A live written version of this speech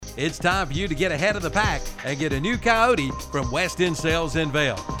It's time for you to get ahead of the pack and get a new Coyote from West End Sales in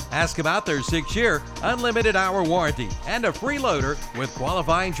Vail. Ask about their 6-year unlimited hour warranty and a free loader with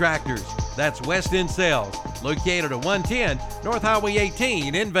qualifying tractors. That's West End Sales, located at 110 North Highway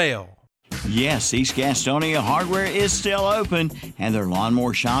 18 in Vail. Yes, East Gastonia Hardware is still open, and their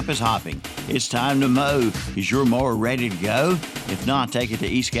lawnmower shop is hopping. It's time to mow. Is your mower ready to go? If not, take it to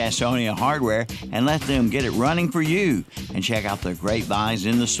East Gastonia Hardware and let them get it running for you. And check out the great buys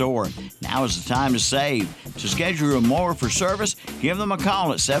in the store. Now is the time to save. To schedule your mower for service, give them a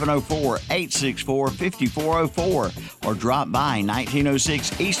call at 704-864-5404 or drop by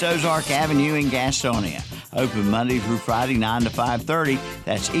 1906 East Ozark Avenue in Gastonia. Open Monday through Friday, 9 to 5:30.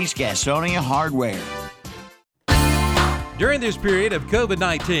 That's East Gastonia Hardware. During this period of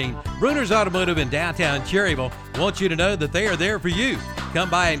COVID-19, Bruner's Automotive in downtown Cherryville wants you to know that they are there for you. Come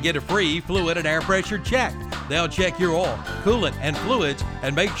by and get a free fluid and air pressure check. They'll check your oil, coolant, and fluids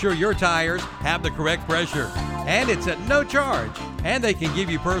and make sure your tires have the correct pressure. And it's at no charge. And they can give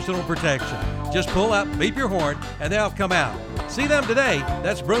you personal protection. Just pull up, beep your horn, and they'll come out. See them today.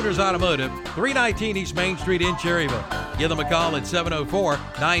 That's Bruner's Automotive, 319 East Main Street in Cherryville. Give them a call at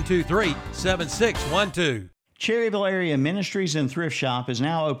 704-923-7612. Cherryville Area Ministries and Thrift Shop is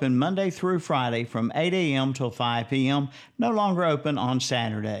now open Monday through Friday from 8 a.m. till 5 p.m., no longer open on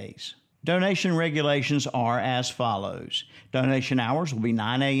Saturdays. Donation regulations are as follows. Donation hours will be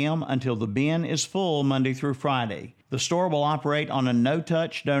 9 a.m. until the bin is full Monday through Friday. The store will operate on a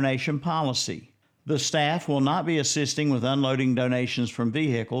no-touch donation policy. The staff will not be assisting with unloading donations from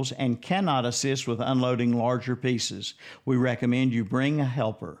vehicles and cannot assist with unloading larger pieces. We recommend you bring a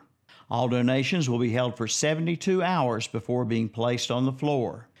helper. All donations will be held for 72 hours before being placed on the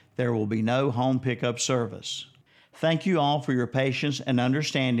floor. There will be no home pickup service. Thank you all for your patience and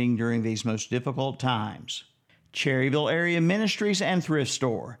understanding during these most difficult times. Cherryville Area Ministries and Thrift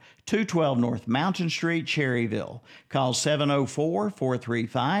Store, 212 North Mountain Street, Cherryville. Call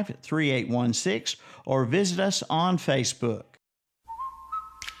 704-435-3816 or visit us on Facebook.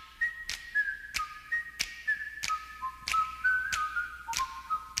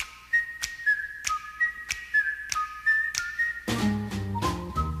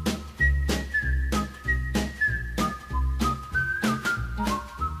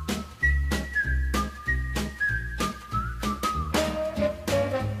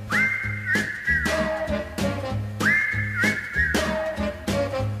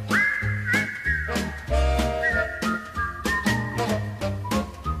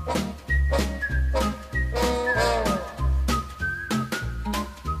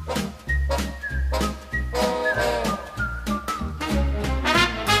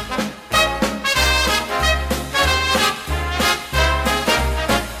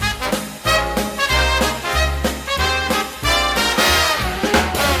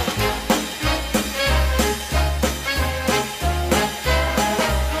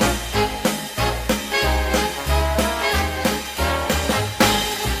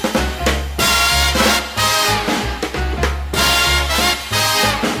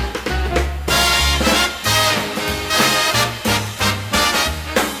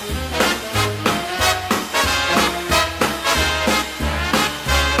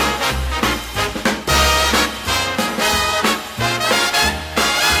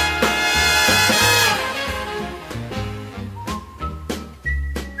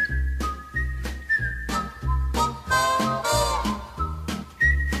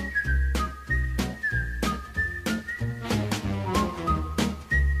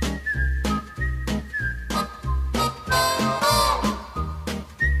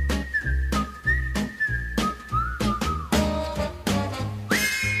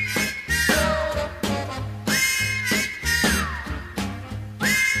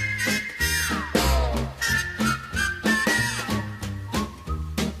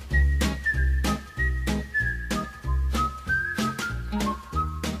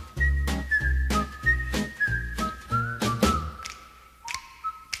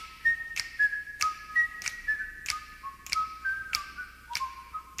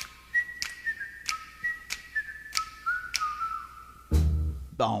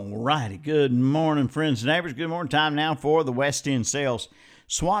 All righty. Good morning, friends and neighbors. Good morning. Time now for the West End Sales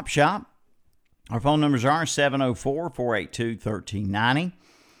Swap Shop. Our phone numbers are 704-482-1390,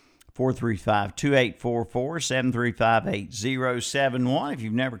 435-2844, 735-8071. If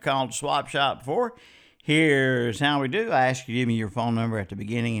you've never called a swap shop before, here's how we do. I ask you to give me your phone number at the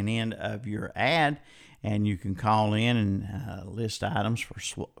beginning and end of your ad, and you can call in and list items for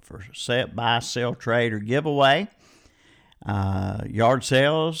buy, sell, trade, or giveaway. Yard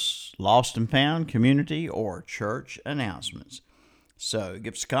sales, lost and found, community, or church announcements. So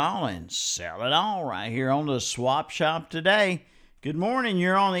give us a call and sell it all right here on the Swap Shop today. Good morning.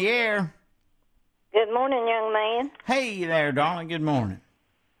 You're on the air. Good morning, young man. Hey there, darling. Good morning.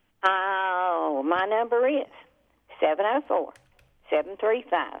 Oh, my number is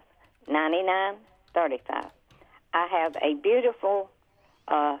 704-735-9935. I have a beautiful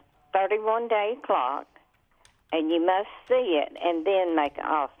 31-day clock, and you must see it and then make an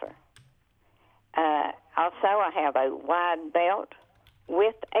offer. Also, I have a wide belt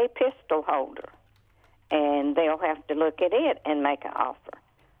with a pistol holder, and they'll have to look at it and make an offer.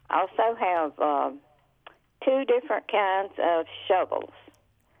 I also have 2 different kinds of shovels,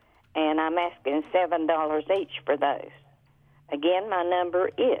 and I'm asking $7 each for those. Again, my number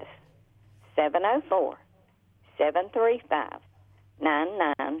is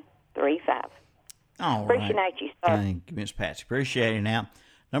 704-735-9935. All Appreciate right. you, sir. Thank you, Miss Patsy. Appreciate it now.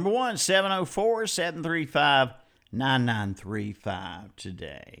 Number 1, 704-735-9935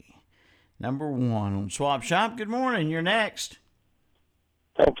 today. Number 1 on Swap Shop. Good morning. You're next.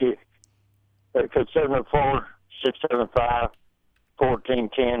 Thank you. Code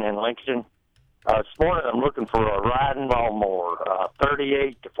 704-675-1410 in Lexington. This morning I'm looking for a riding lawnmower,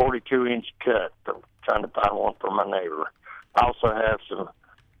 38 to 42-inch cut. I'm trying to find one for my neighbor. I also have some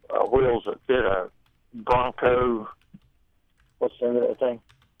wheels that fit a Bronco. What's the name of that thing?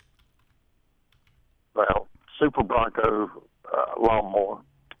 Well, Super Bronco lawnmower.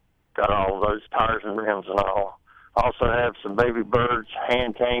 Got all of those tires and rims and all. I also have some baby birds,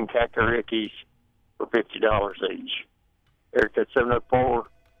 hand-tamed Kakarikis for $50 each. Area code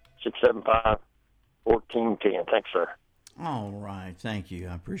 704-675-1410. Thanks, sir. All right. Thank you.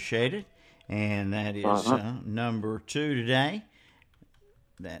 I appreciate it. And that is number 2 today.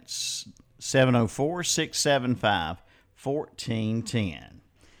 That's 704-675-1410.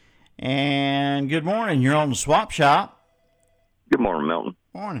 And good morning. You're on the Swap Shop. Good morning, Milton.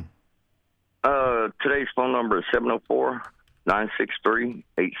 Morning. Today's phone number is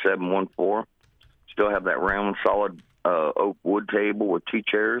 704-963-8714. Still have that round, solid oak wood table with 2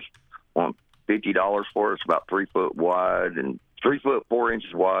 chairs. Want $50 for it. It's about 3 foot wide and 3 foot 4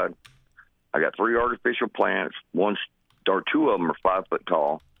 inches wide. I got 3 artificial plants. 2 of them are 5 foot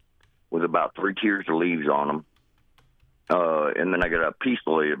tall, with about 3 tiers of leaves on them. And then I got a peace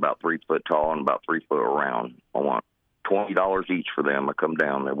lily about 3 foot tall and about 3 foot around. I want $20 each for them. I come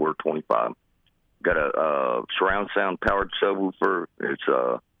down, they were $25. Got a surround sound powered subwoofer. It's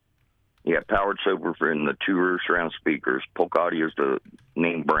powered subwoofer in the 2 surround speakers. Polk Audio is the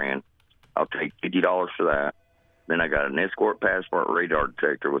name brand. I'll take $50 for that. Then I got an Escort Passport radar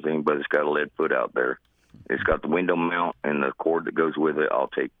detector with anybody that's got a lead foot out there. It's got the window mount and the cord that goes with it. I'll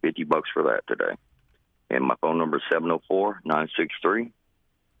take $50 for that today. And my phone number is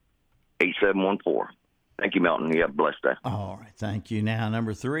 704-963-8714. Thank you, Milton. You have a blessed day. All right. Thank you. Now,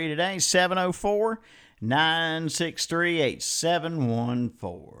 number 3 today,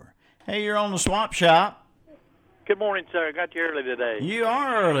 704-963-8714. Hey, you're on the Swap Shop. Good morning, sir. I got you early today. You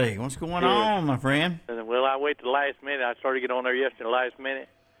are early. What's going on, my friend? Well, I waited to the last minute. I started to get on there yesterday, last minute.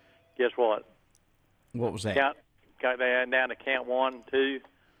 Guess what? What was that? Got down to count 1, 2.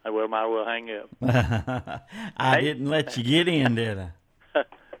 I might as well hang up. I didn't let you get in, did I?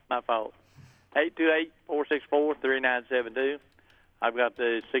 My fault. 828-464-3972. I've got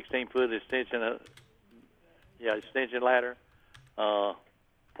the 16-foot extension ladder,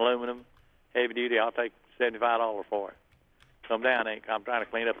 aluminum, heavy duty. I'll take $75 for it. Come down, I'm trying to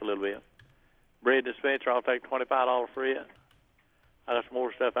clean up a little bit. Bread dispenser, I'll take $25 for it. I got some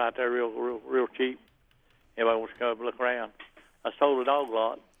more stuff out there real cheap. Anybody wants to come up and look around. I sold a dog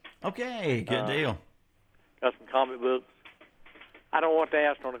lot. Okay, good deal. Got some comic books. I don't want to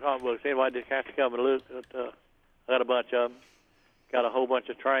ask on the comic books. Anybody just has to come and look. I got a bunch of them. Got a whole bunch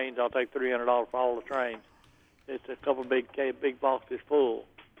of trains. I'll take $300 for all the trains. It's a couple big boxes full.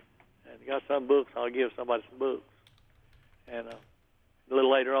 And got some books. I'll give somebody some books. And a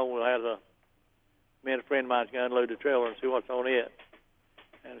little later on, we'll have me and a friend of mine's going to unload the trailer and see what's on it.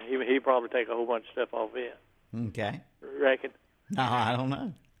 And he probably take a whole bunch of stuff off it. Okay. Reckon? No, I don't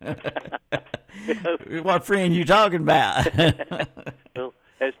know. What friend you talking about? Well,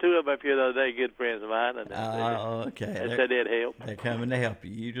 there's 2 of them up here the other day, good friends of mine. And okay. They said they'd help. They're coming to help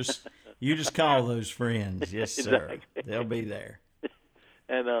you. You just call those friends. Yes, sir. Exactly. They'll be there.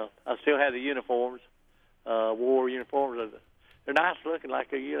 And I still have the uniforms, war uniforms. They're nice looking,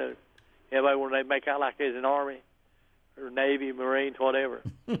 like everybody when they make out like there's an Army or Navy, Marines, whatever.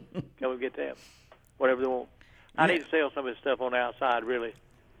 Come and get them, whatever they want. I need to sell some of this stuff on the outside, really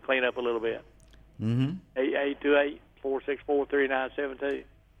clean up a little bit. 828-464-3972.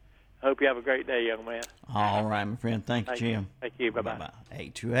 Hope you have a great day, young man. All right, my friend. Thank you, Jim. Thank you. Bye-bye.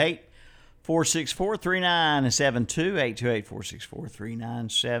 Bye-bye. 828-464-3972.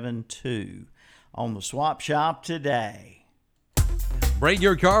 828-464-3972. On the Swap Shop today. Bring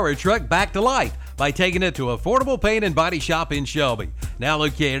your car or truck back to life by taking it to Affordable Paint and Body Shop in Shelby. Now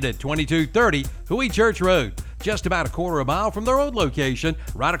located at 2230 Huey Church Road, just about a quarter of a mile from their old location,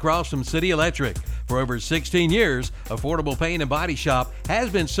 right across from City Electric. For over 16 years, Affordable Paint and Body Shop has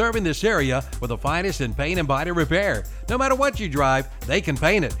been serving this area with the finest in paint and body repair. No matter what you drive, they can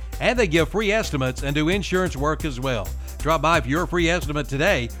paint it, and they give free estimates and do insurance work as well. Drop by for your free estimate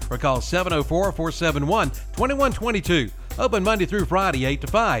today or call 704-471-2122. Open Monday through Friday, 8 to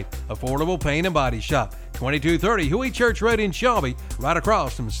 5. Affordable Paint and Body Shop, 2230 Huey Church Road in Shelby, right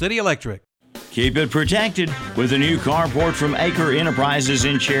across from City Electric. Keep it protected with a new carport from Acre Enterprises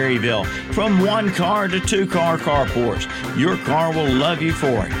in Cherryville. From 1-car to 2-car carports, your car will love you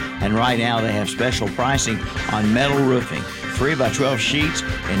for it. And right now they have special pricing on metal roofing. 3x12 sheets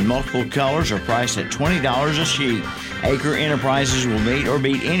in multiple colors are priced at $20 a sheet. Acre Enterprises will meet or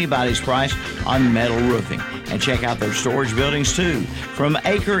beat anybody's price on metal roofing. And check out their storage buildings too. From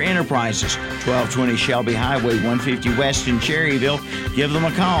Acre Enterprises, 1220 Shelby Highway 150 West in Cherryville. Give them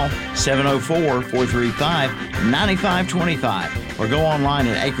a call, 704-435-9525, or go online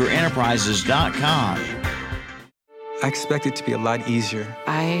at acreenterprises.com. I expected it to be a lot easier.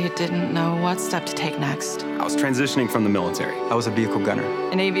 I didn't know what step to take next. I was transitioning from the military. I was a vehicle gunner.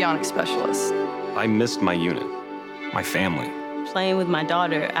 An avionics specialist. I missed my unit, my family. Playing with my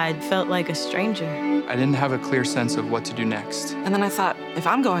daughter, I felt like a stranger. I didn't have a clear sense of what to do next. And then I thought, if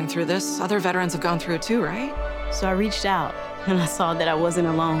I'm going through this, other veterans have gone through it too, right? So I reached out, and I saw that I wasn't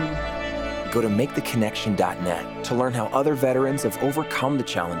alone. Go to MakeTheConnection.net to learn how other veterans have overcome the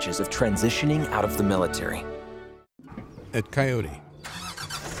challenges of transitioning out of the military. At Coyote,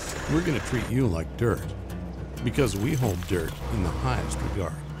 we're going to treat you like dirt because we hold dirt in the highest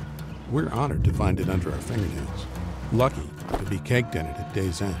regard. We're honored to find it under our fingernails, lucky to be caked in it at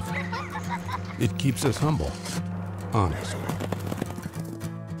day's end. It keeps us humble, honest.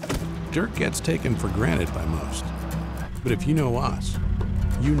 Dirt gets taken for granted by most, but if you know us,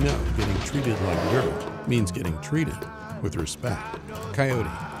 you know getting treated like dirt means getting treated with respect. Coyote,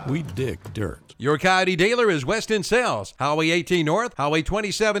 we dig dirt. Your Coyote dealer is Weston Sales, Highway 18 North, Highway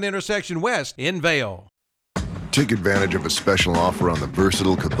 27 intersection west in Vail. Take advantage of a special offer on the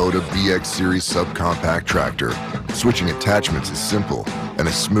versatile Kubota BX Series subcompact tractor. Switching attachments is simple, and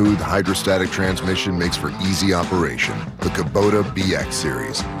a smooth hydrostatic transmission makes for easy operation. The Kubota BX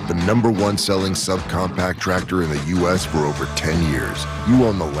Series, the #1 selling subcompact tractor in the U.S. for over 10 years. You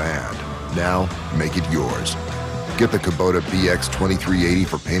own the land. Now, make it yours. Get the Kubota BX 2380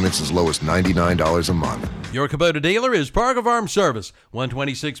 for payments as low as $99 a month. Your Kubota dealer is Parker Farm Service,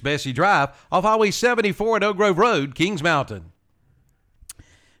 126 Bessie Drive, off Highway 74 at Oak Grove Road, Kings Mountain.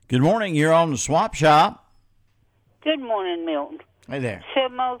 Good morning. You're on the Swap Shop. Good morning, Milton. Hey there.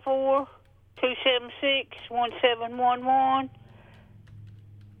 704-276-1711.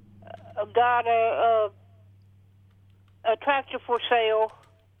 Got a tractor for sale.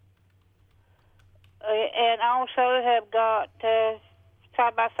 And I also have got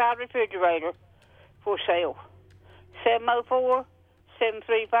side-by-side refrigerator for sale.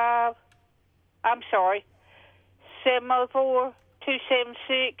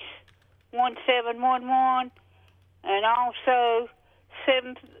 704-276-1711. And also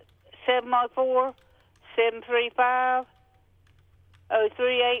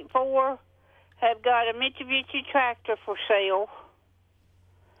 704-735-0384. Have got a Mitsubishi tractor for sale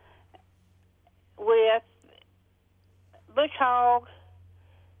with bush hog,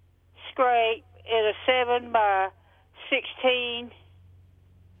 scrape, and a 7x16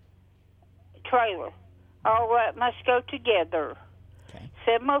 trailer. All that must go together. Okay.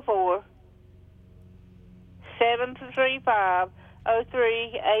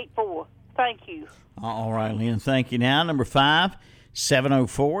 704-735-0384. Thank you. All right, Lynn. Thank you. Now, number 5,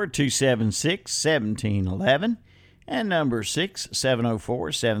 704-276-1711. And number 6,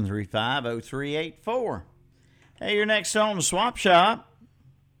 704-735-0384. Hey, you're next on the Swap Shop.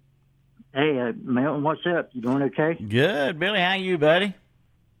 Hey, Milton, what's up? You doing okay? Good. Billy, how you, buddy?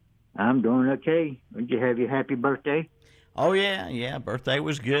 I'm doing okay. Did you have your happy birthday? Oh, yeah. Yeah, birthday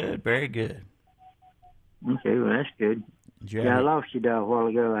was good. Very good. Okay, well, that's good. Yeah, I lost you a while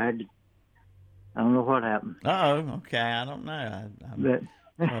ago. I don't know what happened. Uh-oh. Okay, I don't know.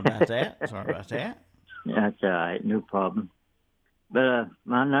 Sorry about that. Sorry about that. That's all right. No problem. But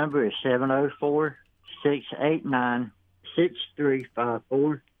my number is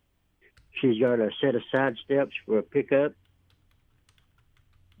 704-689-6354. She's got a set of side steps for a pickup.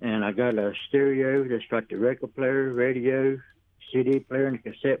 And I got a stereo that's got the record player, radio, CD player, and a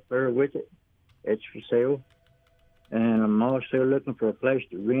cassette player with it. It's for sale. And I'm also looking for a place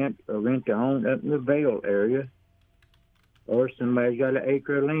to rent or rent to own up in the Vale area. Or somebody's got an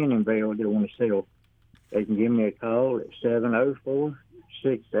acre of land in Vale they want to sell. They can give me a call at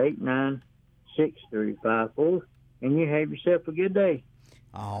 704-689-6354, and you have yourself a good day.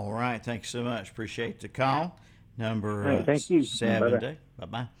 All right. Thanks so much. Appreciate the call. Number right, thank you. 7 today.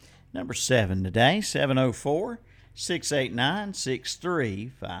 Bye-bye. Number 7 today,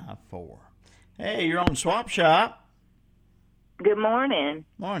 704-689-6354. Hey, you're on Swap Shop. Good morning.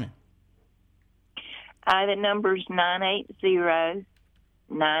 Morning. The number's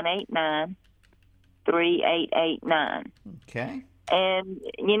 980-989-3889. Okay. And,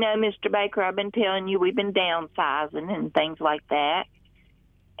 you know, Mr. Baker, I've been telling you we've been downsizing and things like that.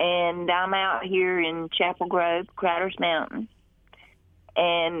 And I'm out here in Chapel Grove, Crowder's Mountain.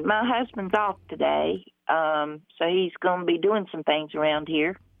 And my husband's off today, so he's going to be doing some things around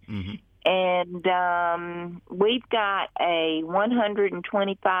here. Mm-hmm. And we've got a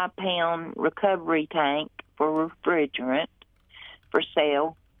 125-pound recovery tank for refrigerant for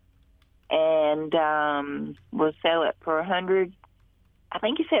sale. And we'll sell it for $100. I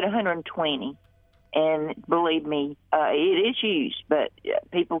think he said $120. And believe me, it is used, but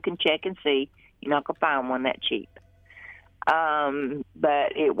people can check and see. You're not going to find one that cheap.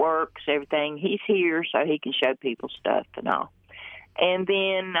 But it works, everything. He's here so he can show people stuff and all. And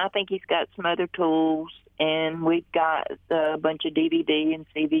then I think he's got some other tools, and we've got a bunch of DVD and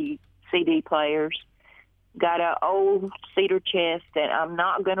CD players. Got an old cedar chest that I'm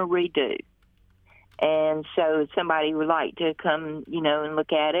not going to redo. And so if somebody would like to come, you know, and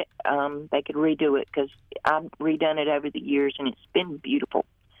look at it, they could redo it because I've redone it over the years, and it's been beautiful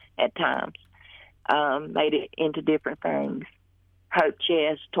at times. Made it into different things, hope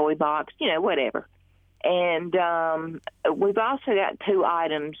chest, toy box, you know, whatever. And we've also got 2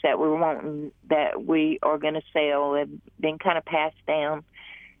 items that we're wanting that we are going to sell. Have been kind of passed down,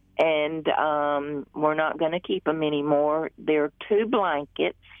 and we're not going to keep them anymore. There are 2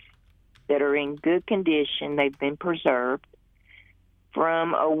 blankets that are in good condition. They've been preserved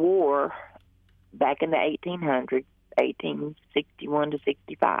from a war back in the 1800s, 1861 to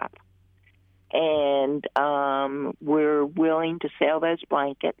 65. And we're willing to sell those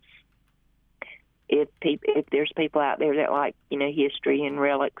blankets if there's people out there that like, you know, history and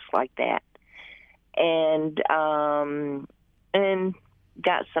relics like that. And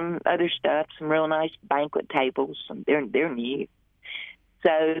got some other stuff, some real nice banquet tables. They're new. So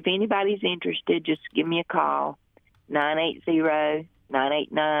if anybody's interested, just give me a call,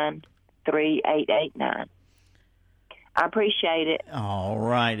 980-989-3889. I appreciate it. All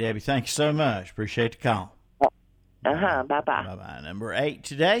right, Debbie. Thank you so much. Appreciate the call. Bye-bye. Bye-bye. Number 8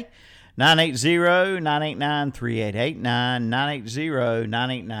 today, 980-989-3889,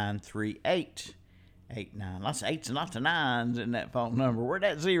 980-989-3889. Lots of 8s and lots of 9s in that phone number. Where'd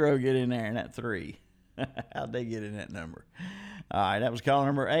that 0 get in there and that 3? How'd they get in that number? All right, that was call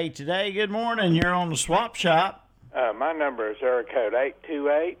number 8 today. Good morning. You're on the Swap Shop. My number is area code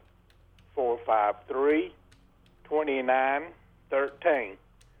 828-453-2913.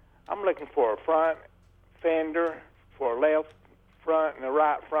 I'm looking for a front fender, for a left front and a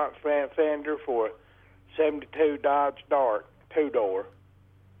right front fender for a 72 Dodge Dart 2-door.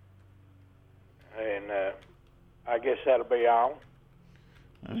 And I guess that'll be all.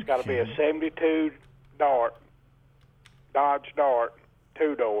 It's got to be a 72 Dodge Dart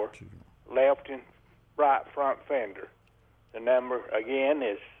 2-door, left and right front fender. The number, again,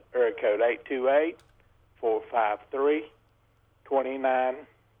 is area code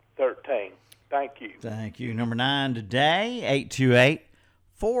 828-453-2913. Thank you. Thank you. Number 9 today,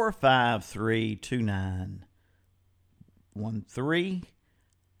 828-453-2913.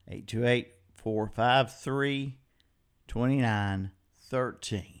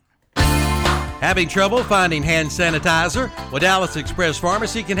 828-453-2913. Having trouble finding hand sanitizer? Well, Dallas Express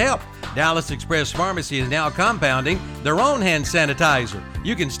Pharmacy can help. Dallas Express Pharmacy is now compounding their own hand sanitizer.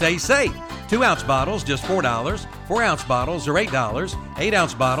 You can stay safe. 2-ounce bottles, just $4. 4-ounce bottles are $8.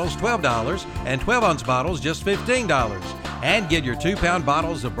 8-ounce bottles, $12. And 12-ounce bottles, just $15. And get your 2-pound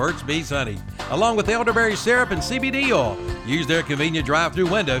bottles of Burt's Bees Honey, along with elderberry syrup and CBD oil. Use their convenient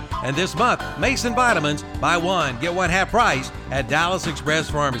drive-through window. And this month, Mason Vitamins, buy one, get one half price at Dallas Express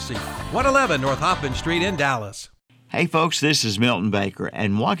Pharmacy, 111 North Hoffman Street in Dallas. Hey folks, this is Milton Baker,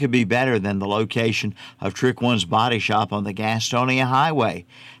 and what could be better than the location of Trick One's Body Shop on the Gastonia Highway?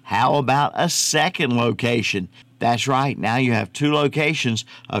 How about a second location? That's right, now you have 2 locations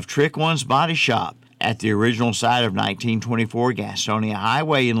of Trick One's Body Shop. at the original site of 1924 Gastonia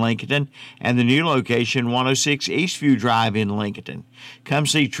Highway in Lincoln and the new location 106 Eastview Drive in Lincoln. Come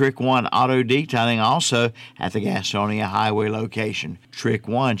see Trick One Auto Detailing also at the Gastonia Highway location. Trick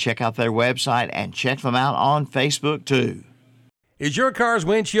One, check out their website and check them out on Facebook too. Is your car's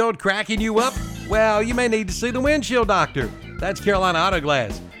windshield cracking you up? Well, you may need to see the windshield doctor. That's Carolina Auto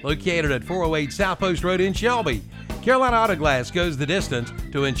Glass, located at 408 South Post Road in Shelby. Carolina Auto Glass goes the distance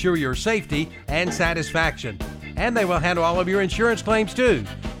to ensure your safety and satisfaction. And they will handle all of your insurance claims too.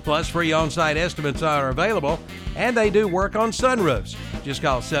 Plus, free on-site estimates are available, and they do work on sunroofs. Just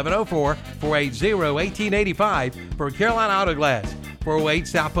call 704-480-1885 for Carolina Auto Glass, 408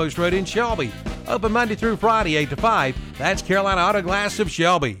 South Post Road in Shelby. Open Monday through Friday, 8 to 5. That's Carolina Auto Glass of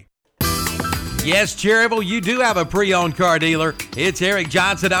Shelby. Yes, Cherryville, you do have a pre-owned car dealer. It's Eric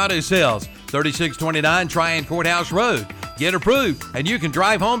Johnson Auto Sales, 3629 Tryon Courthouse Road. Get approved, and you can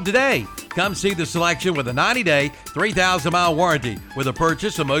drive home today. Come see the selection with a 90-day, 3,000-mile warranty with a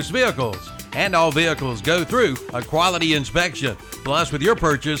purchase of most vehicles. And all vehicles go through a quality inspection. Plus, with your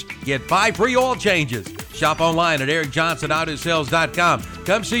purchase, get 5 free oil changes. Shop online at ericjohnsonautosales.com.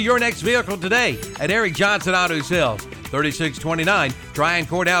 Come see your next vehicle today at Eric Johnson Auto Sales, 3629 Tryon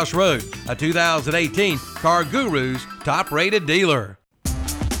Courthouse Road, a 2018 Car Guru's top-rated dealer.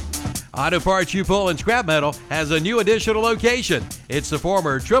 Auto Parts You Pull and Scrap Metal has a new additional location. It's the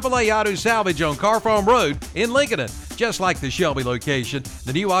former AAA Auto Salvage on Car Farm Road in Lincoln. Just like the Shelby location,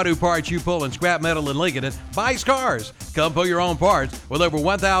 the new Auto Parts You Pull and Scrap Metal in Lincoln buys cars. Come pull your own parts with over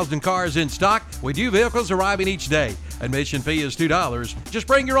 1,000 cars in stock with new vehicles arriving each day. Admission fee is $2. Just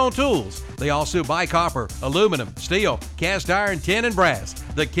bring your own tools. They also buy copper, aluminum, steel, cast iron, tin, and brass.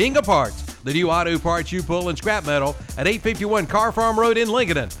 The king of parts. The new Auto Parts You Pull and Scrap Metal at 851 Car Farm Road in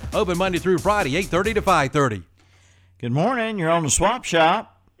Lincoln. Open Monday through Friday, 8:30 to 5:30. Good morning. You're on the Swap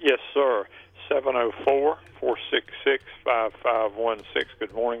Shop. Yes, sir. 704-466-5516.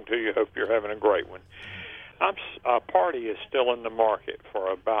 Good morning to you. Hope you're having a great one. A party is still in the market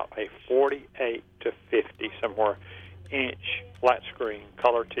for about a 48 to 50 somewhere inch flat screen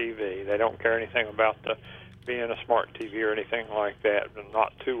color TV. They don't care anything about the being a smart TV or anything like that, but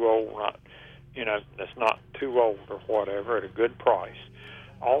not too old, that's not too old or whatever, at a good price.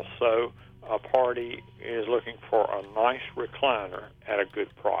 Also, a party is looking for a nice recliner at a good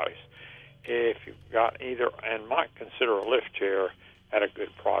price. If you've got either, and might consider a lift chair at a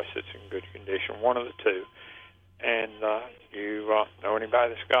good price, it's in good condition, one of the two. And you know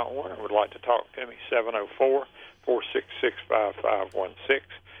anybody that's got one or would like to talk to me, 704-466-5516.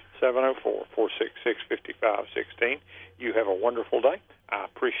 704-466-5516. You have a wonderful day. I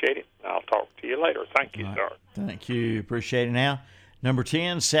appreciate it. I'll talk to you later. Thank you, sir. Thank you. Appreciate it now. Number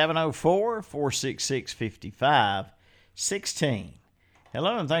 10, 704-466-5516.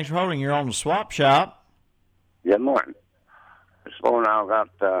 Hello, and thanks for holding. You're on the Swap Shop. Good morning. This morning I got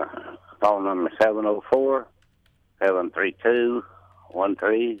phone number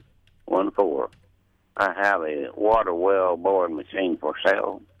 704-732-1314. I have a water well boring machine for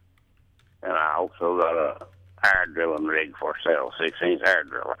sale. And I also got a air drilling rig for sale, 6-inch air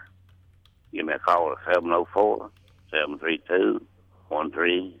driller. Give me a call at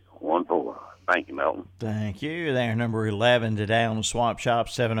 704-732-1314. Thank you, Milton. Thank you. There, number 11 today on the Swap Shop,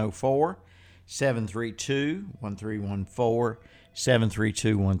 704-732-1314,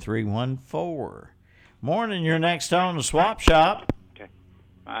 732-1314. Morning, you're next on the Swap Shop. Okay.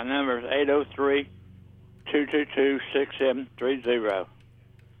 My number is 803-222-6730.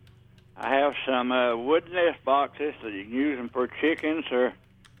 I have some wooden nest boxes that you can use them for chickens or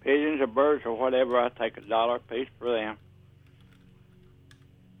pigeons or birds or whatever. I take $1 a piece for them.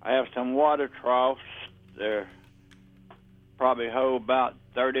 I have some water troughs. They're probably hold about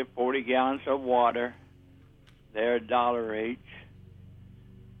 30, 40 gallons of water. They're $1 each.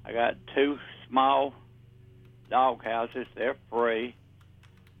 I got 2 small dog houses. They're free.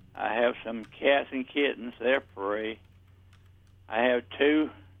 I have some cats and kittens. They're free. I have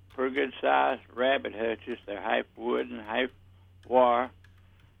 2 pretty good-sized rabbit hutches. They're half wood and half wire.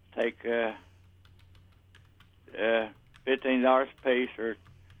 Take $15 a piece or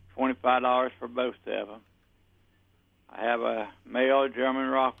 $25 for both of them. I have a male German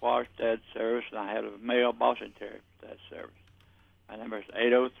Rockwash stud service, and I have a male Boston Terrier stud service. My number is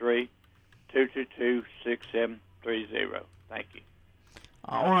 803-222-6730. Thank you.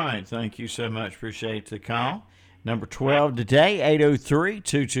 All right. Thank you so much. Appreciate the call. Number 12 today,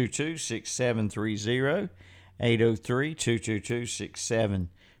 803-222-6730, 803-222-6730.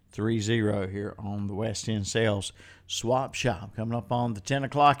 here on the West End Sales Swap Shop. Coming up on the 10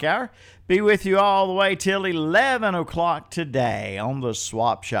 o'clock hour. Be with you all the way till 11 o'clock today on the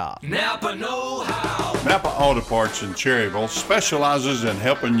Swap Shop. Napa know-how. Napa Auto Parts in Cherryville specializes in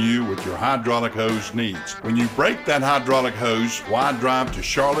helping you with your hydraulic hose needs. When you break that hydraulic hose, why drive to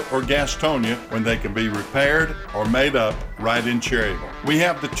Charlotte or Gastonia when they can be repaired or made up right in Cherryville? We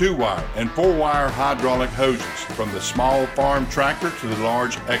have the 2-wire and 4-wire hydraulic hoses, from the small farm tractor to the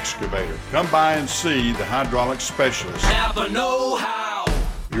large excavator. Come by and see the hydraulic specialist. Napa know-how.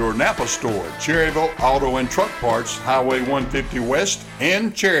 Your Napa store, Cherryville Auto and Truck Parts, Highway 150 West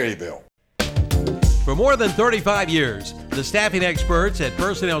in Cherryville. For more than 35 years, the staffing experts at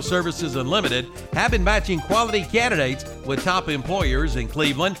Personnel Services Unlimited have been matching quality candidates with top employers in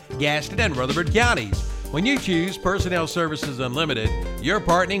Cleveland, Gaston, and Rutherford counties. When you choose Personnel Services Unlimited, you're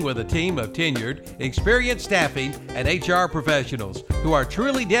partnering with a team of tenured, experienced staffing and HR professionals who are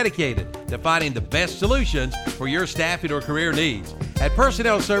truly dedicated to finding the best solutions for your staffing or career needs. At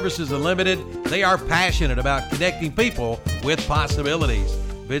Personnel Services Unlimited, they are passionate about connecting people with possibilities.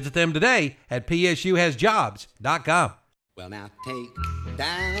 Visit them today at psuhasjobs.com. Well, now take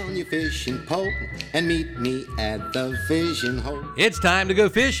down your fishing pole and meet me at the fishing hole. It's time to go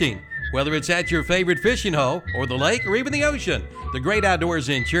fishing. Whether it's at your favorite fishing hole or the lake or even the ocean, the Great Outdoors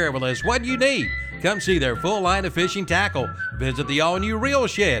in Cherryville is what you need. Come see their full line of fishing tackle. Visit the all-new reel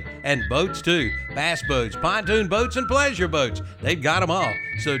shed and boats too. Bass boats, pontoon boats, and pleasure boats. They've got them all.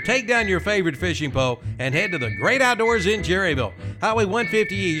 So take down your favorite fishing pole and head to the Great Outdoors in Cherryville. Highway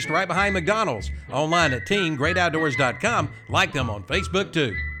 150 East, right behind McDonald's. Online at teamgreatoutdoors.com. Like them on Facebook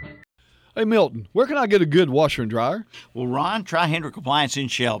too. Hey, Milton, where can I get a good washer and dryer? Well, Ron, try Hendrick Appliance in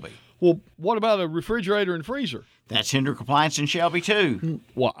Shelby. Well, what about a refrigerator and freezer? That's Hendrick Appliance in Shelby, too.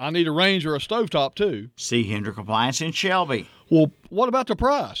 Well, I need a range or a stovetop, too. See Hendrick Appliance in Shelby. Well, what about the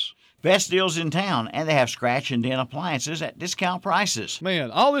price? Best deals in town, and they have scratch and dent appliances at discount prices.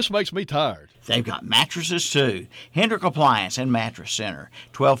 Man, all this makes me tired. They've got mattresses, too. Hendrick Appliance and Mattress Center,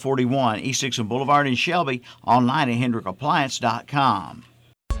 1241 East Dixon Boulevard in Shelby, online at hendrickappliance.com.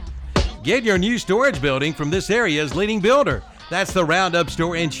 Get your new storage building from this area's leading builder. That's the Roundup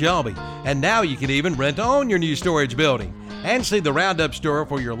Store in Shelby. And now you can even rent to own your new storage building. And see the Roundup Store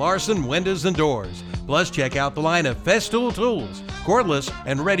for your Larson windows and doors. Plus, check out the line of Festool tools, cordless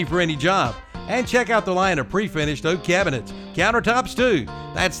and ready for any job. And check out the line of pre-finished oak cabinets, countertops too.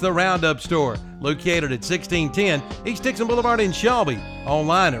 That's the Roundup Store, located at 1610 East Dixon Boulevard in Shelby.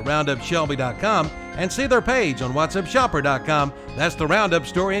 Online at roundupshelby.com and see their page on whatsupshopper.com. That's the Roundup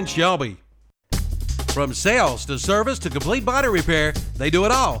Store in Shelby. From sales to service to complete body repair, they do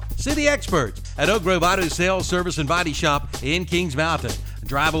it all. See the experts at Oak Grove Auto Sales, Service, and Body Shop in Kings Mountain.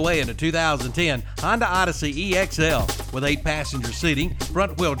 Drive away in a 2010 Honda Odyssey EXL with 8-passenger seating,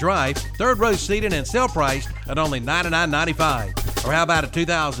 front-wheel drive, third-row seating, and sale priced at only $99.95. Or how about a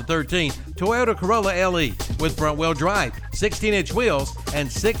 2013 Toyota Corolla LE with front-wheel drive, 16-inch wheels, and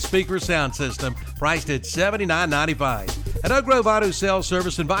 6-speaker sound system, priced at $79.95. At Oak Grove Auto Sales,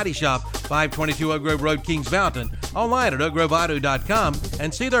 Service, and Body Shop, 522 Oak Grove Road, Kings Mountain. Online at oakgroveauto.com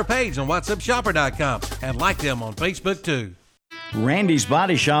and see their page on whatsupshopper.com and like them on Facebook too. Randy's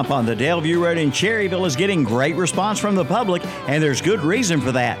Body Shop on the Delview Road in Cherryville is getting great response from the public, and there's good reason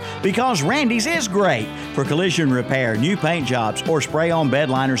for that, because Randy's is great. For collision repair, new paint jobs, or spray-on bed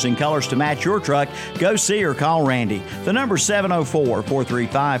liners and colors to match your truck, go see or call Randy. The number's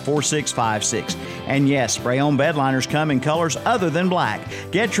 704-435-4656. And yes, spray-on bed liners come in colors other than black.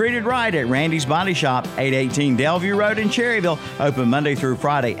 Get treated right at Randy's Body Shop, 818 Delview Road in Cherryville. Open Monday through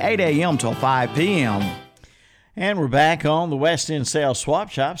Friday, 8 a.m. till 5 p.m. And we're back on the West End Sales Swap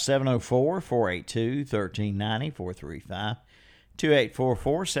Shop, 704-482-1390,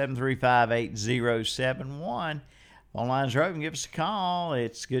 435-2844-735-8071. Phone lines are open. Give us a call.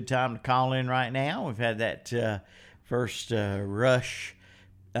 It's a good time to call in right now. We've had that first rush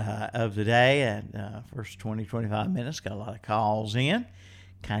of the day, and first 20-25 minutes. Got a lot of calls in.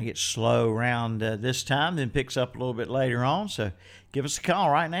 Kind of gets slow around this time, then picks up a little bit later on. So give us a call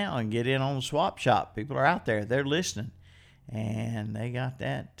right now and get in on the Swap Shop. People are out there. They're listening. And they got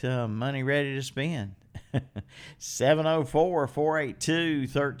that money ready to spend.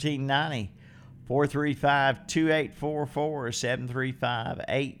 704-482-1390.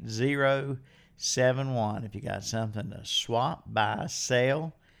 435-2844-735-8071. If you got something to swap, buy,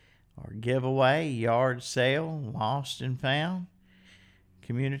 sell, or give away, yard sale, lost and found,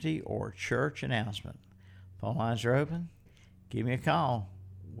 community or church announcement. Phone lines are open. Give me a call.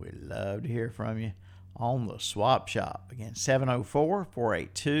 We'd love to hear from you on the Swap Shop. Again,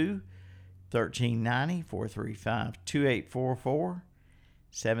 704-482-1390, 435-2844,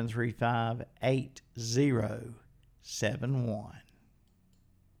 735-8071.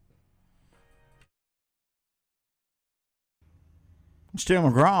 Still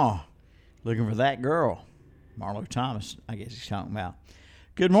McGraw, looking for that girl. Marlo Thomas, I guess he's talking about.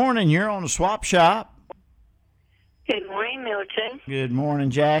 Good morning. You're on the Swap Shop. Good morning, Milton. Good morning,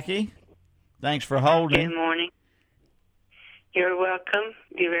 Jackie. Thanks for holding. Good morning. You're welcome.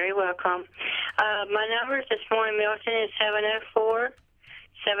 You're very welcome. My numbers this morning, Milton, is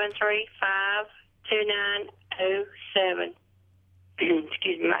 704-735-2907.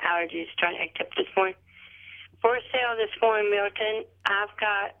 Excuse me, my allergies trying to act up this morning. For sale this morning, Milton, I've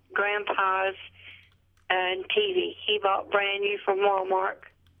got Grandpa's TV. He bought brand new from Walmart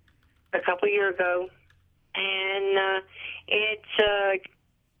a couple years ago, and it's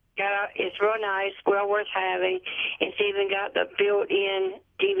real nice, well worth having. It's even got the built-in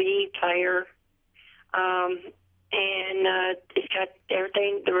DVD player, and it's got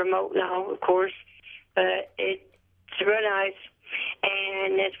everything, the remote and all, of course, but it's real nice,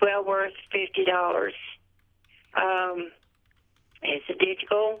 and it's well worth $50. It's a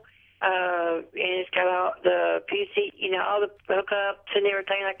digital, and it's got all the PC, all the hookups and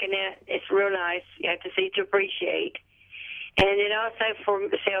everything like that. It's real nice. You have to see to appreciate. And then also for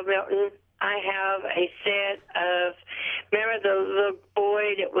sale, Milton, I have a set of, remember the little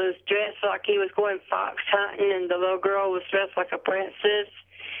boy that was dressed like he was going fox hunting, and the little girl was dressed like a princess,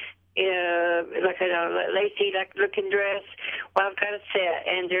 like a lacy looking dress? Well, I've got a set,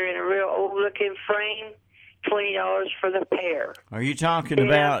 and they're in a real old looking frame. $20 for the pair. Are you talking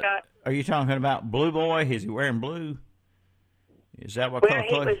about Blue Boy? Is he wearing blue? Is that what color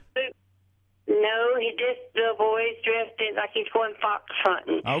clothes? No, the boy's dressed in like he's going fox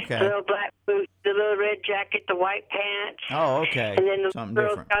hunting. Okay. The little black boots, the little red jacket, the white pants. Oh, okay. And then the Something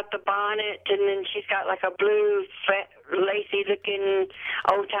girl's different. got the bonnet, and then she's got like a blue, lacy looking,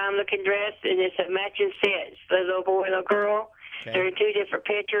 old time looking dress, and it's a matching set. The little boy and the girl. Okay. They're in two different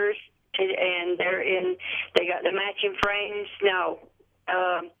pictures. And they got the matching frames. No.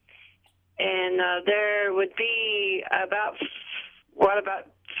 There would be about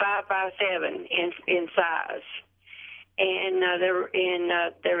 5x7 in size. And they're in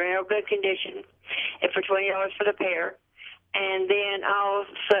real good condition. And for $20 for the pair. And then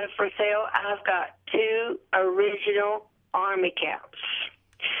also for sale, I've got 2 original Army caps.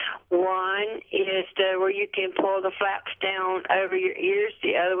 One is where you can pull the flaps down over your ears.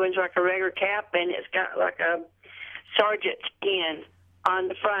 The other one's like a regular cap, and it's got like a sergeant's pin on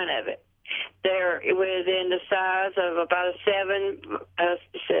the front of it. They're within the size of about a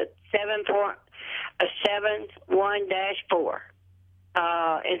 7.1-4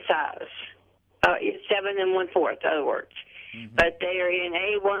 in size. 7 1/4, in other words. Mm-hmm. But they are in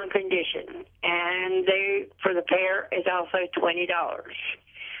A1 condition, and for the pair is also $20.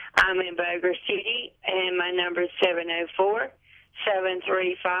 I'm in Boger City, and my number is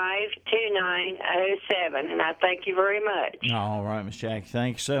 704-735-2907, and I thank you very much. All right, Miss Jackie,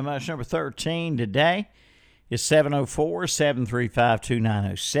 thank you so much. Number 13 today is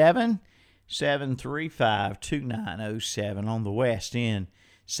 704-735-2907, 735-2907 on the West End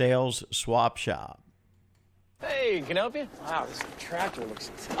Sales Swap Shop. Hey, can I help you? Wow, this tractor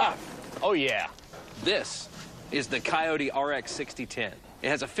looks tough. Oh, yeah. This is the Coyote RX 6010. It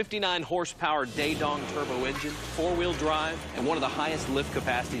has a 59 horsepower Daedong turbo engine, 4-wheel drive, and one of the highest lift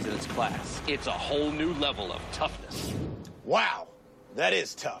capacities in its class. It's a whole new level of toughness. Wow, that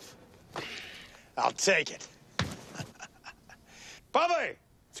is tough. I'll take it. Bubby,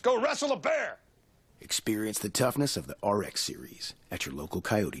 let's go wrestle a bear. Experience the toughness of the RX series at your local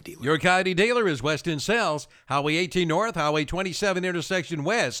Coyote dealer. Your Coyote dealer is West End Sales, Highway 18 North, Highway 27 intersection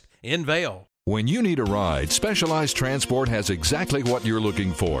west in Vail. When you need a ride, Specialized Transport has exactly what you're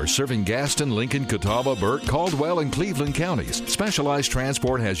looking for, serving Gaston, Lincoln, Catawba, Burke, Caldwell, and Cleveland counties. Specialized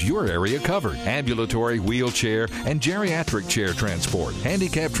Transport has your area covered. Ambulatory, wheelchair, and geriatric chair transport.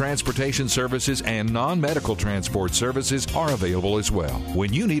 Handicap transportation services and non-medical transport services are available as well.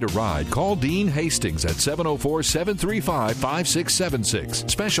 When you need a ride, call Dean Hastings at 704-735-5676.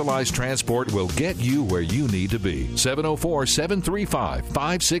 Specialized Transport will get you where you need to be.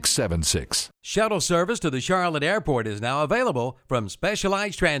 704-735-5676. Shuttle service to the Charlotte Airport is now available from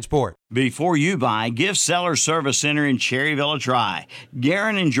Specialized Transport. Before you buy, give Seller Service Center in Cherryville a try.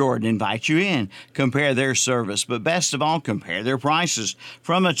 Garen and Jordan invite you in. Compare their service, but best of all, compare their prices.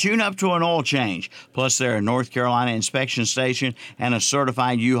 From a tune-up to an oil change. Plus, they're a North Carolina inspection station and a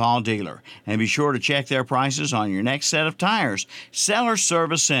certified U-Haul dealer. And be sure to check their prices on your next set of tires. Seller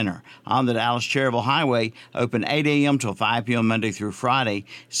Service Center on the Dallas-Cherryville Highway, open 8 a.m. till 5 p.m. Monday through Friday,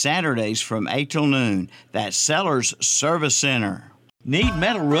 Saturdays from 8 till noon. That's Sellers Service Center. Need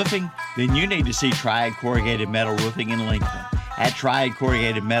metal roofing? Then you need to see Triad Corrugated Metal Roofing in Lincoln. At Triad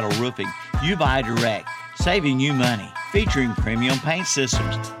Corrugated Metal Roofing, you buy direct, saving you money. Featuring premium paint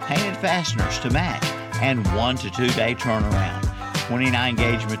systems, painted fasteners to match, and 1 to 2 day turnaround. 29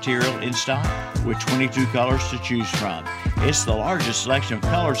 gauge material in stock with 22 colors to choose from. It's the largest selection of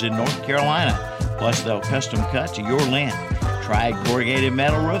colors in North Carolina. Plus, they'll custom cut to your length. Triad Corrugated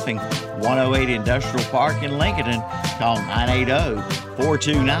Metal Roofing, 108 Industrial Park in Lincoln. Call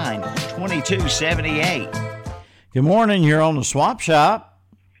 980-429-2278. Good morning. You're on the Swap Shop.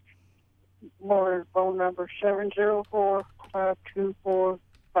 Morning. Phone number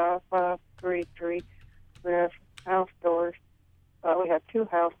 704-524-5533. We have house doors. We have 2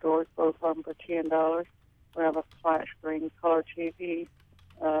 house doors, both of them for $10. We have a flat screen color TV,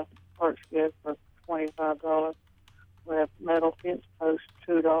 parts good for $25. We have metal fence posts,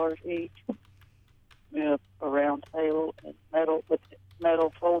 $2 each. We have a round table and metal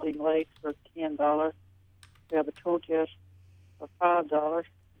folding legs for $10. We have a tool chest for $5.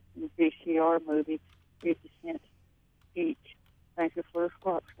 And VCR movie, 50 cents each. Thank you for the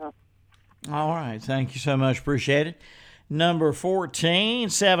Swap Shop. All right. Thank you so much. Appreciate it. Number 14,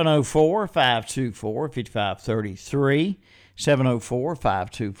 704-524-5533.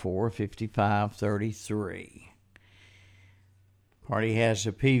 704-524-5533. Party has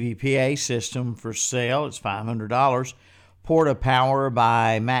a PVPA system for sale. It's $500. Porta Power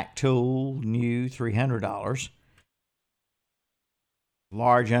by Mac Tool, new $300.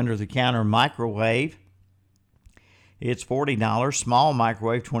 Large under-the-counter microwave, it's $40. Small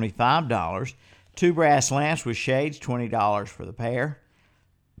microwave, $25. 2 brass lamps with shades, $20 for the pair.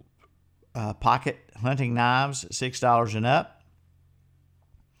 Pocket hunting knives, $6 and up.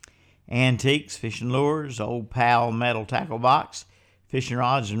 Antiques, fishing lures, Old Pal metal tackle box, fishing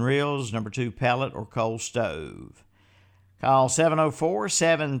rods and reels, number 2 pellet or coal stove. Call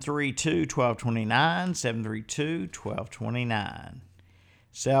 704-732-1229, 732-1229.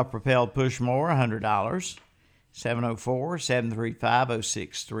 Self-propelled push mower, $100.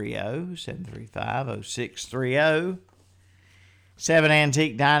 704-735-0630, 735-0630. 7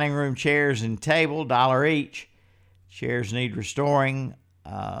 antique dining room chairs and table, $1 each. Chairs need restoring.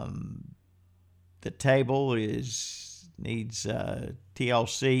 The table needs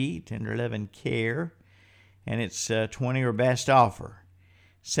TLC, tender loving care, and it's 20 or best offer.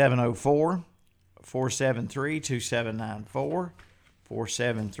 704-473-2794,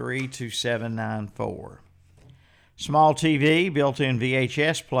 473-2794. Small TV, built-in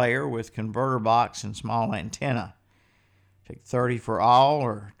VHS player with converter box and small antenna. Take 30 for all,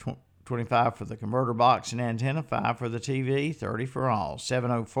 or 25 for the converter box and antenna, 5 for the TV, 30 for all.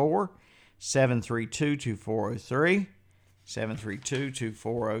 704-732-2403,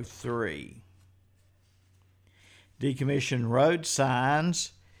 732-2403. Decommissioned road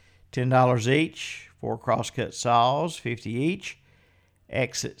signs, $10 each. 4 crosscut saws, $50 each.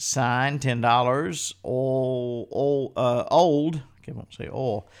 Exit sign, $10.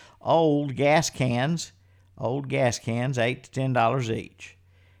 Old gas cans, $8 to $10 each.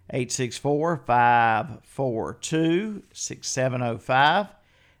 864-542-6705,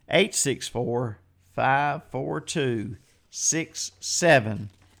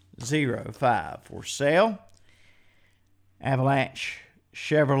 864-542-6705. For sale, Avalanche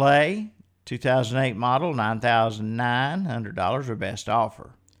Chevrolet, 2008 model, $9,900 or best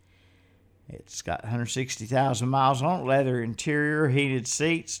offer. It's got 160,000 miles on it, leather interior, heated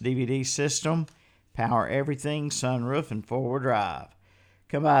seats, DVD system, power everything, sunroof, and four-wheel drive.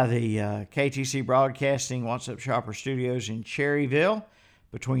 Come by the KTC Broadcasting What's Up Shopper Studios in Cherryville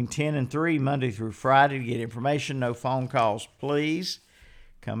between 10 and 3, Monday through Friday, to get information. No phone calls, please.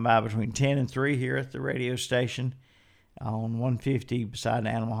 Come by between 10 and 3 here at the radio station on 150 beside the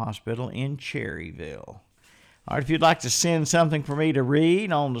Animal Hospital in Cherryville. All right, if you'd like to send something for me to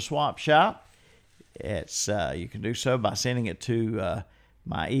read on the Swap Shop, it's you can do so by sending it to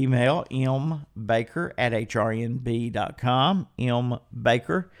my email, mbaker@hrnb.com,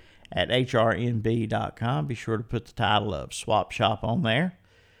 mbaker@hrnb.com. Be sure to put the title of Swap Shop on there.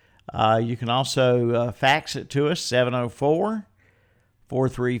 You can also fax it to us,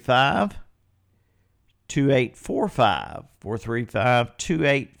 704-435-2845,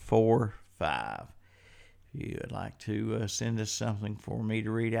 435-2845. If you would like to send us something for me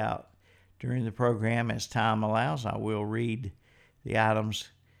to read out during the program as time allows, I will read the items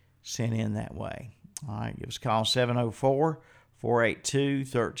sent in that way. All right, give us a call,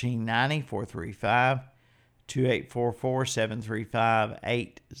 704-482-1390,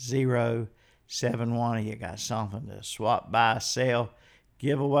 435-2844-735-8071. You got something to swap, buy, sell,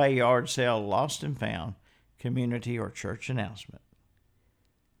 give away, yard sale, lost and found, community or church announcement.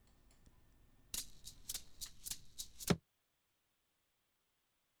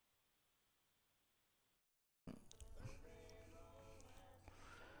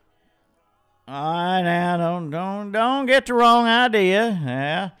 All right, now, don't get the wrong idea.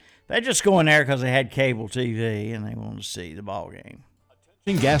 Yeah, they just go in there because they had cable TV and they wanted to see the ball game.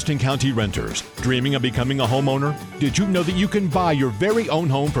 In Gaston County renters, dreaming of becoming a homeowner? Did you know that you can buy your very own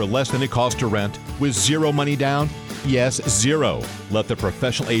home for less than it costs to rent with zero money down? Yes, zero. Let the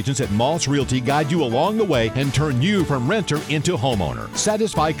professional agents at Moss Realty guide you along the way and turn you from renter into homeowner.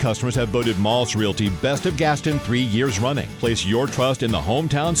 Satisfied customers have voted Moss Realty Best of Gaston 3 years running. Place your trust in the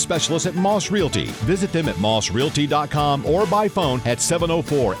hometown specialists at Moss Realty. Visit them at mossrealty.com or by phone at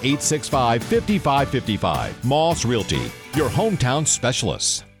 704-865-5555. Moss Realty, your hometown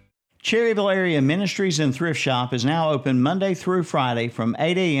specialists. Cherryville Area Ministries and Thrift Shop is now open Monday through Friday from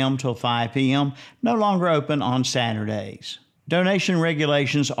 8 a.m. till 5 p.m., no longer open on Saturdays. Donation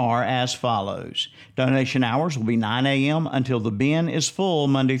regulations are as follows. Donation hours will be 9 a.m. until the bin is full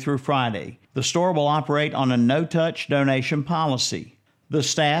Monday through Friday. The store will operate on a no-touch donation policy. The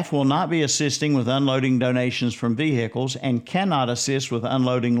staff will not be assisting with unloading donations from vehicles and cannot assist with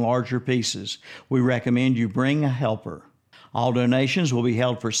unloading larger pieces. We recommend you bring a helper. All donations will be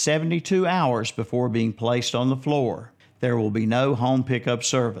held for 72 hours before being placed on the floor. There will be no home pickup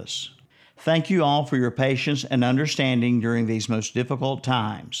service. Thank you all for your patience and understanding during these most difficult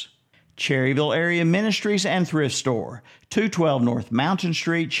times. Cherryville Area Ministries and Thrift Store, 212 North Mountain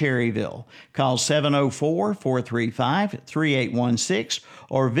Street, Cherryville. Call 704-435-3816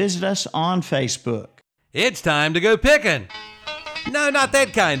 or visit us on Facebook. It's time to go picking. No, not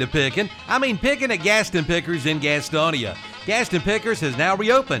that kind of picking. I mean picking at Gaston Pickers in Gastonia. Gaston Pickers has now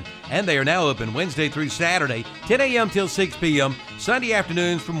reopened, and they are now open Wednesday through Saturday, 10 a.m. till 6 p.m., Sunday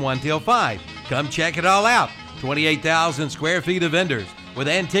afternoons from 1 till 5. Come check it all out. 28,000 square feet of vendors with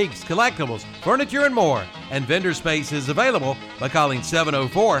antiques, collectibles, furniture, and more. And vendor space is available by calling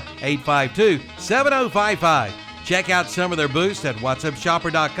 704-852-7055. Check out some of their booths at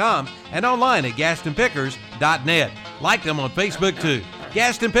whatsupshopper.com and online at gastonpickers.net. Like them on Facebook too.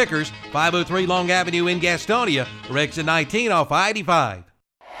 Gaston Pickers, 503 Long Avenue in Gastonia, or exit 19 off I-85.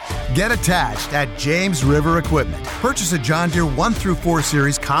 Get attached at James River Equipment. Purchase a John Deere 1 through 4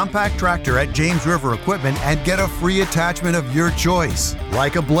 Series compact tractor at James River Equipment and get a free attachment of your choice,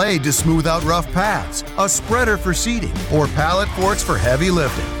 like a blade to smooth out rough paths, a spreader for seating, or pallet forks for heavy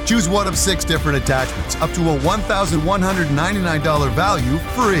lifting. Choose one of 6 different attachments, up to a $1,199 value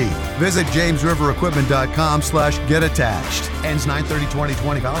free. Visit jamesriverequipment.com/getattached. Ends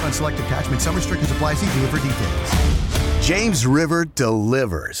 9/30/2020. Valid on select attachments. Some restrictions apply. See dealer for details. James River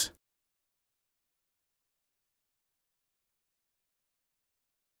delivers.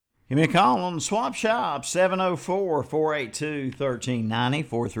 Give me a call on the Swap Shop,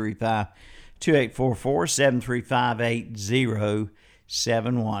 704-482-1390,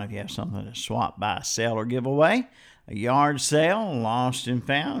 435-2844-735-8071. If you have something to swap, buy, sell, or give away, a yard sale, lost and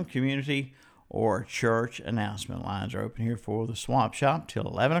found, community, or church announcement. Lines are open here for the Swap Shop till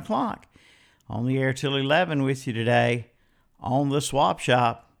 11 o'clock. On the air till 11 with you today on the Swap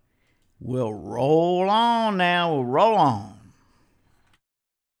Shop. We'll roll on now. We'll roll on.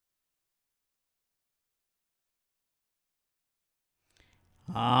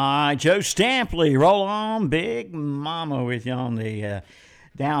 All right, Joe Stampley, roll on. Big Mama with you on the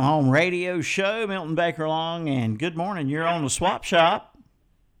Down Home Radio Show. Milton Baker Long, and good morning. You're on the Swap Shop.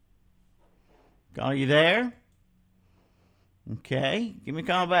 Are you there? Okay, give me a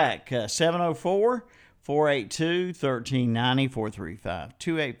call back. 704-482-1390,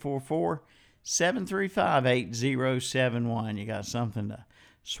 435-2844-735-8071. You got something to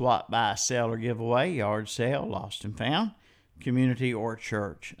swap, buy, sell, or give away, yard sale, lost and found, community, or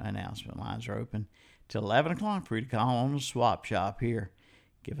church announcement. Lines are open till 11 o'clock for you to call on the Swap Shop here.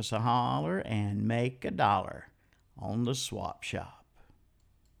 Give us a holler and make $1 on the Swap Shop.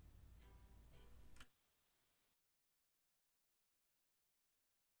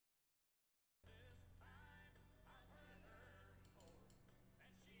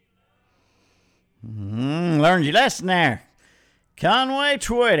 Learned your lesson there. Conway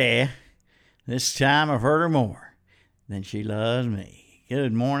Twitty. This time I've heard her more than she loves me.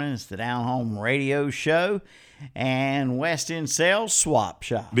 Good morning. It's the Down Home Radio Show and West End Sales Swap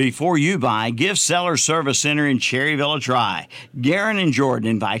Shop. Before you buy, give Seller Service Center in Cherryville a try. Garen and Jordan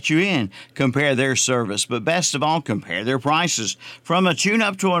invite you in. Compare their service, but best of all, compare their prices. From a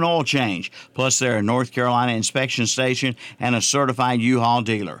tune-up to an oil change. Plus, they're a North Carolina inspection station and a certified U-Haul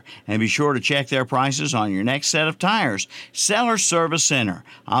dealer. And be sure to check their prices on your next set of tires. Seller Service Center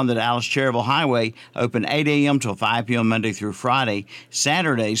on the Dallas-Cherryville Highway, open 8 a.m. till 5 p.m. Monday through Friday.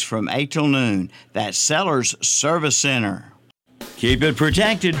 Saturdays from 8 till noon. That's Sellers Service Center. Keep it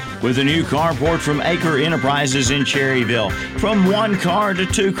protected with a new carport from Acre Enterprises in Cherryville. From 1-car to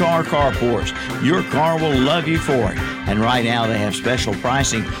 2-car carports, your car will love you for it. And right now they have special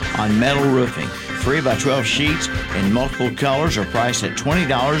pricing on metal roofing. 3x12 sheets in multiple colors are priced at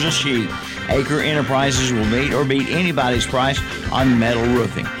 $20 a sheet. Acre Enterprises will meet or beat anybody's price on metal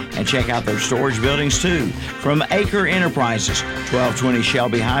roofing. And check out their storage buildings too. From Acre Enterprises, 1220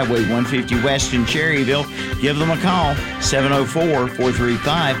 Shelby Highway 150 West in Cherryville. Give them a call,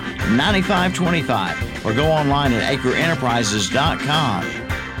 704-435-9525, or go online at acreenterprises.com.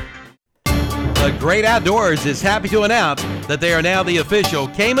 The Great Outdoors is happy to announce that they are now the official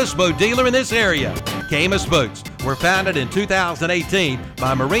Camus boat dealer in this area. Camus Boats were founded in 2018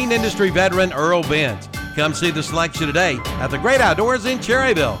 by marine industry veteran Earl Benz. Come see the selection today at the Great Outdoors in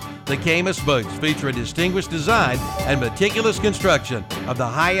Cherryville. The Camus boats feature a distinguished design and meticulous construction of the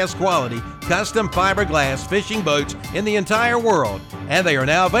highest quality custom fiberglass fishing boats in the entire world. And they are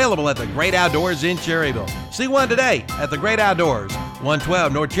now available at the Great Outdoors in Cherryville. See one today at the Great Outdoors,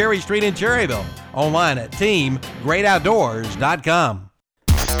 112 North Cherry Street in Cherryville. Online at teamgreatoutdoors.com.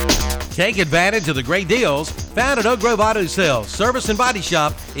 Take advantage of the great deals found at Oak Grove Auto Sales Service and Body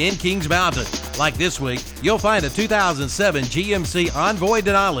Shop in Kings Mountain. Like this week, you'll find a 2007 GMC Envoy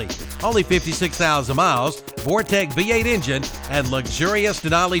Denali, only 56,000 miles, Vortec V8 engine, and luxurious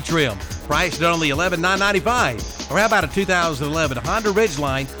Denali trim, priced at only $11,995. Or how about a 2011 Honda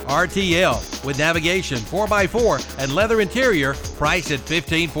Ridgeline RTL with navigation, 4x4, and leather interior, priced at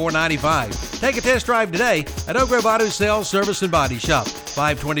 $15,495. Take a test drive today at Oak Grove Auto Sales Service and Body Shop,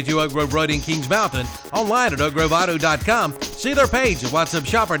 522 Oak Grove Road in Kings Mountain, online at oakgroveauto.com. See their page at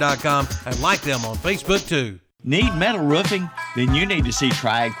whatsupshopper.com and like them on Facebook too. Need metal roofing? Then you need to see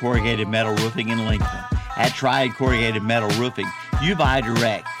Triad Corrugated Metal Roofing in Lincoln. At Triad Corrugated Metal Roofing, you buy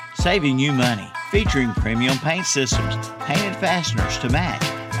direct, saving you money. Featuring premium paint systems, painted fasteners to match,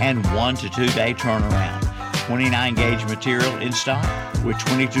 and 1 to 2 day turnaround. 29 gauge material in stock with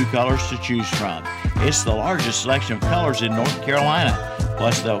 22 colors to choose from. It's the largest selection of colors in North Carolina.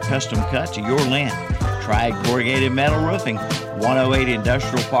 Plus, they'll custom cut to your length. Triad Corrugated Metal Roofing, 108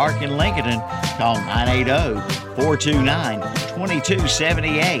 Industrial Park in Lincoln. Call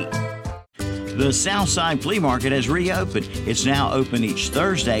 980-429-2278. The Southside Flea Market has reopened. It's now open each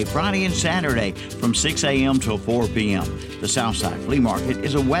Thursday, Friday, and Saturday from 6 a.m. till 4 p.m. The Southside Flea Market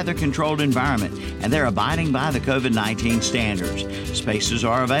is a weather-controlled environment, and they're abiding by the COVID-19 standards. Spaces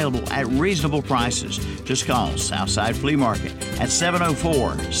are available at reasonable prices. Just call Southside Flea Market at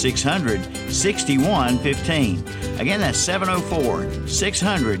 704-600-6115. Again, that's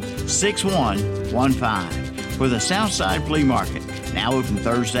 704-600-6115 for the Southside Flea Market. Now open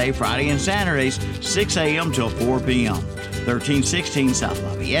Thursday, Friday, and Saturdays, 6 a.m. till 4 p.m. 1316 South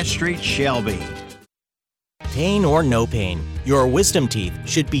Lafayette Street, Shelby. Pain or no pain, your wisdom teeth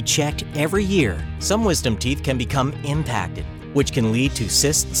should be checked every year. Some wisdom teeth can become impacted, which can lead to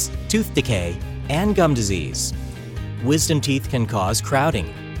cysts, tooth decay, and gum disease. Wisdom teeth can cause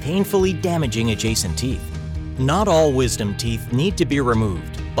crowding, painfully damaging adjacent teeth. Not all wisdom teeth need to be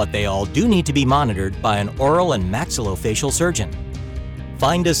removed, but they all do need to be monitored by an oral and maxillofacial surgeon.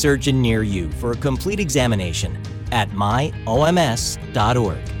 Find a surgeon near you for a complete examination at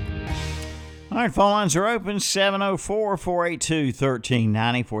myoms.org. All right, phone lines are open,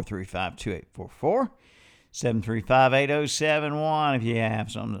 704-482-1390, 435-2844, 735-8071. If you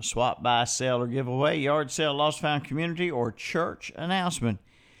have something to swap, buy, sell, or give away, yard sale, lost found community, or church announcement,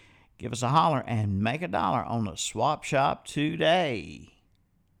 give us a holler and make $1 on the swap shop today.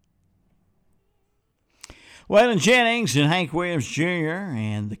 Waylon Jennings and Hank Williams Jr.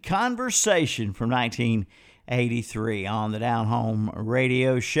 and The Conversation from 1983 on the Down Home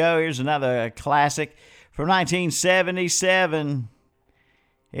Radio Show. Here's another classic from 1977.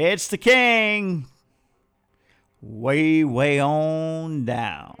 It's the King. Way, way on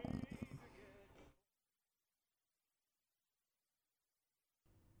down.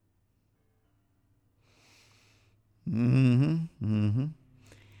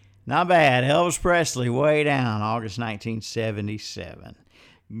 Not bad. Elvis Presley, Way Down, August 1977.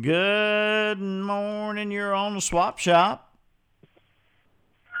 Good morning. You're on the Swap Shop.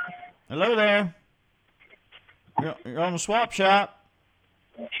 Hello there. You're on the Swap Shop.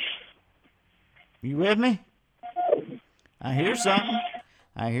 You with me? I hear something.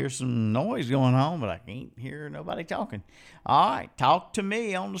 I hear some noise going on, but I can't hear nobody talking. All right, talk to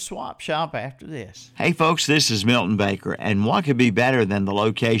me on the Swap Shop after this. Hey, folks, this is Milton Baker, and what could be better than the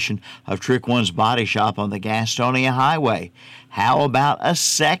location of Trick One's Body Shop on the Gastonia Highway? How about a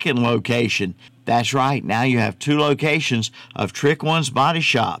second location? That's right, now you have 2 locations of Trick One's Body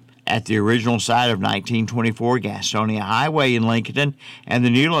Shop. at the original site of 1924 Gastonia Highway in Lincoln and the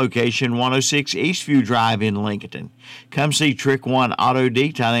new location 106 Eastview Drive in Lincoln. Come see Trick One Auto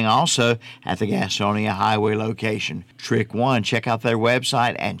Detailing also at the Gastonia Highway location. Trick One, check out their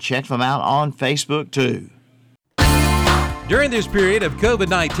website and check them out on Facebook too. During this period of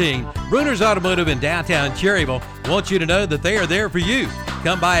COVID-19, Bruner's Automotive in downtown Cherryville wants you to know that they are there for you.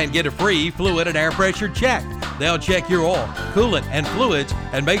 Come by and get a free fluid and air pressure check. They'll check your oil, coolant, and fluids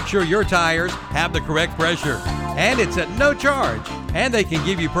and make sure your tires have the correct pressure. And it's at no charge. And they can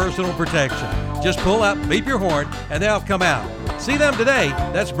give you personal protection. Just pull up, beep your horn, and they'll come out. See them today.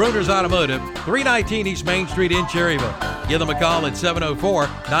 That's Bruner's Automotive, 319 East Main Street in Cherryville. Give them a call at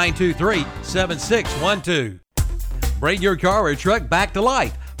 704-923-7612. Bring your car or truck back to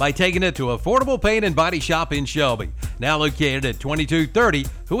life by taking it to Affordable Paint and Body Shop in Shelby. Now located at 2230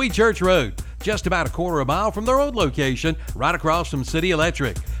 Huey Church Road, just about a quarter of a mile from their old location, right across from City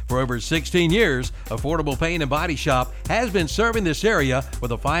Electric. For over 16 years, Affordable Paint and Body Shop has been serving this area with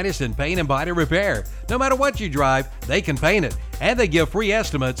the finest in paint and body repair. No matter what you drive, they can paint it, and they give free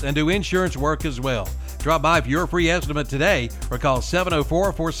estimates and do insurance work as well. Drop by for your free estimate today or call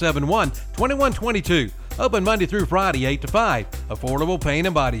 704-471-2122. Open Monday through Friday, 8 to 5. Affordable Paint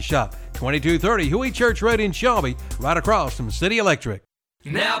and Body Shop, 2230 Huey Church Road in Shelby, right across from City Electric.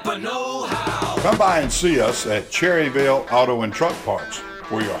 Napa know-how. Come by and see us at Cherryville Auto and Truck Parts.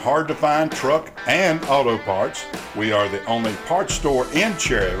 For your hard-to-find truck and auto parts, we are the only parts store in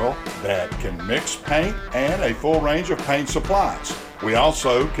Cherryville that can mix paint and a full range of paint supplies. We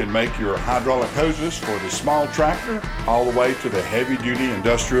also can make your hydraulic hoses for the small tractor all the way to the heavy-duty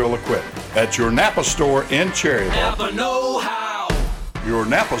industrial equipment. At your Napa store in Cherryville. Napa know-how. Your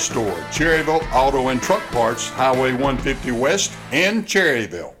Napa store, Cherryville Auto and Truck Parts, Highway 150 West in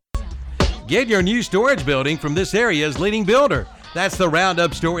Cherryville. Get your new storage building from this area's leading builder. That's the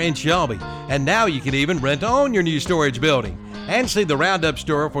Roundup Store in Shelby. And now you can even rent to own your new storage building. And see the Roundup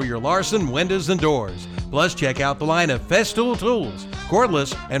Store for your Larson windows and doors. Plus, check out the line of Festool tools,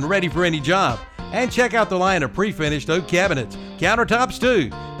 cordless and ready for any job. And check out the line of pre-finished oak cabinets, countertops too.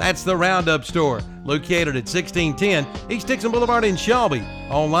 That's the Roundup Store, located at 1610 East Dixon Boulevard in Shelby.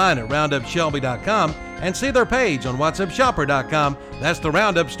 Online at roundupshelby.com and see their page on whatsupshopper.com. That's the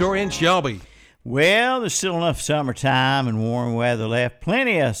Roundup Store in Shelby. Well, there's still enough summertime and warm weather left.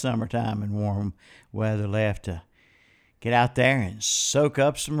 Plenty of summertime and warm weather left to get out there and soak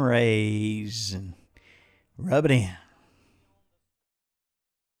up some rays and rub it in.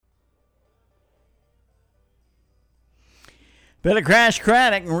 Better crash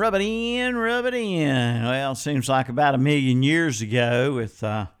craddock and rub it in, rub it in. Well, it seems like about 1 million years ago with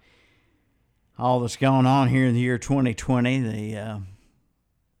all that's going on here in the year 2020, the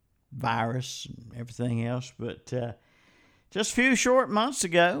virus and everything else. But just a few short months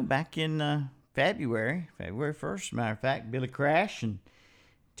ago, back in February 1st, as a matter of fact, Billy Crash and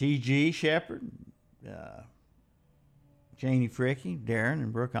T.G. Shepard, Janie Fricky, Darren,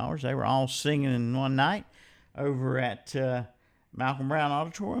 and Brooke Allers, they were all singing in one night over at Malcolm Brown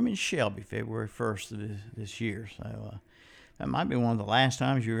Auditorium in Shelby, February 1st of this year. So that might be one of the last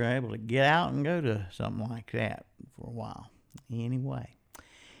times you were able to get out and go to something like that for a while. Anyway,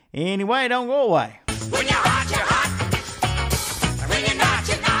 don't go away. When you're hot, you're hot. When you're not,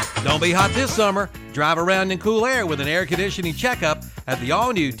 you're not. Don't be hot this summer. Drive around in cool air with an air conditioning checkup at the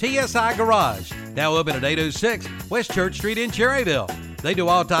all-new TSI Garage, now open at 806 West Church Street in Cherryville. They do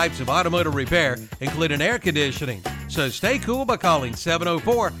all types of automotive repair, including air conditioning. So stay cool by calling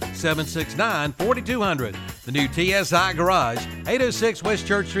 704-769-4200. The new TSI Garage, 806 West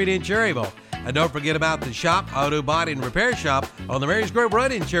Church Street in Cherryville. And don't forget about the Shop Auto Body and Repair Shop on the Marys Grove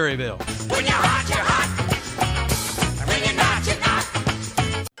Road in Cherryville. When you're hot, you're hot. When you're not, you're not.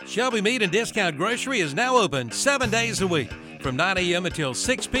 Shelby Meat and Discount Grocery is now open 7 days a week from 9 a.m. until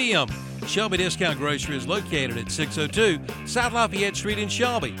 6 p.m. Shelby Discount Grocery is located at 602 South Lafayette Street in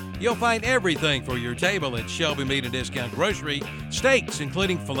Shelby. You'll find everything for your table at Shelby Meat and Discount Grocery. Steaks,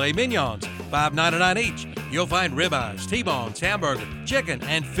 including filet mignons, $5.99 each. You'll find ribeyes, T-bones, hamburger, chicken,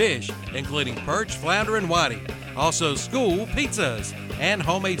 and fish, including perch, flounder, and whiting. Also, school pizzas and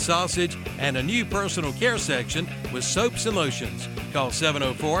homemade sausage and a new personal care section with soaps and lotions. Call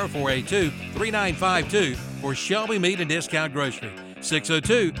 704-482-3952 for Shelby Meat and Discount Grocery.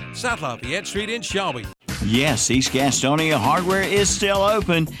 602 South Lafayette Street in Shelby. Yes, East Gastonia Hardware is still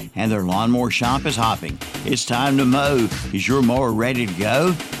open, and their lawnmower shop is hopping. It's time to mow. Is your mower ready to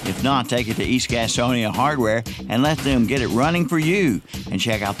go? If not, take it to East Gastonia Hardware and let them get it running for you. And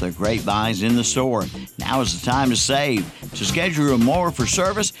check out the great buys in the store. Now is the time to save. To schedule your mower for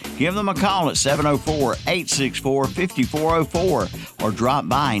service, give them a call at 704-864-5404 or drop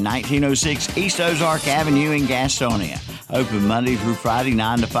by 1906 East Ozark Avenue in Gastonia. Open Monday through Friday,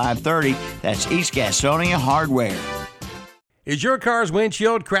 9 to 5:30. That's East Gastonia Hardware. Is your car's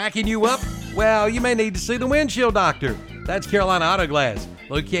windshield cracking you up? Well, you may need to see the windshield doctor. That's Carolina Auto Glass,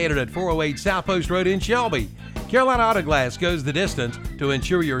 located at 408 South Post Road in Shelby. Carolina Auto Glass goes the distance to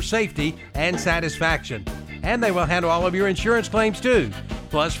ensure your safety and satisfaction. And they will handle all of your insurance claims too.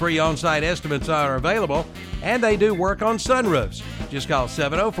 Plus, free on-site estimates are available, and they do work on sunroofs. Just call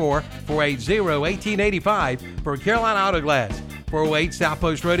 704-480-1885 for Carolina Auto Glass, 408 South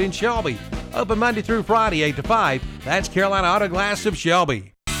Post Road in Shelby. Open Monday through Friday, 8 to 5. That's Carolina Auto Glass of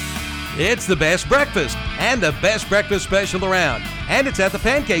Shelby. It's the best breakfast and the best breakfast special around. And it's at the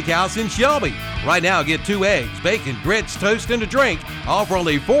Pancake House in Shelby. Right now, get 2 eggs, bacon, grits, toast, and a drink, all for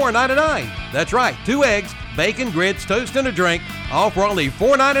only $4.99. That's right, 2 eggs, bacon, grits, toast, and a drink, all for only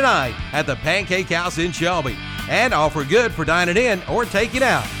 $4.99 at the Pancake House in Shelby. And offer good for dining in or taking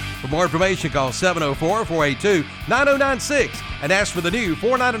out. For more information, call 704-482-9096 and ask for the new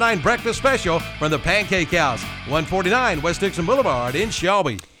 $4.99 breakfast special from the Pancake House, 149 West Dixon Boulevard in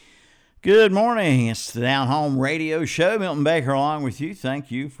Shelby. Good morning. It's the Down Home Radio Show. Milton Baker along with you. Thank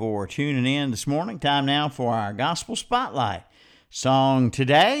you for tuning in this morning. Time now for our Gospel Spotlight. Song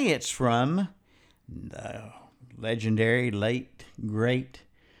today, it's from the legendary, late, great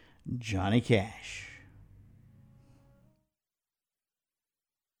Johnny Cash.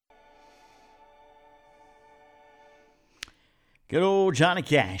 Good old Johnny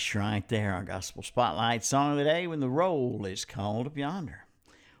Cash right there, our Gospel Spotlight song of the day when the roll is called up yonder.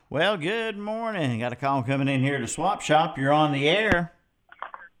 Well, good morning. Got a call coming in here to Swap Shop. You're on the air.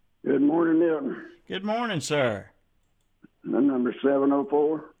 Good morning, Milton. Good morning, sir. My number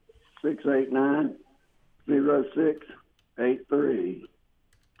 704-689-0683.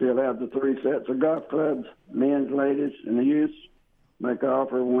 Still have the 3 sets of golf clubs, men's, ladies, and the youth. Make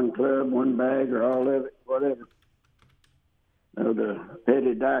offer 1 club, 1 bag, or all of it, whatever. Now, the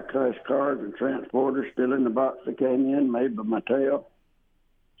petty die-cuss cars and transporters still in the box that came in, made by Mattel.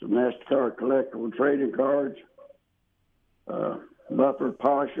 Some MasterCard collectible trading cards. Buffer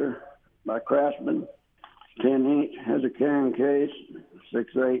polisher by Craftsman. 10-inch, has a carrying case.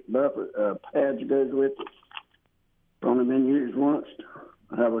 6/8 buffer pads goes with it. Only been used once.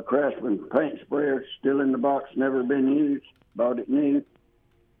 I have a Craftsman paint sprayer still in the box, never been used. Bought it new.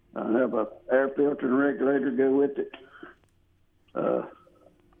 I have a air filter and regulator go with it.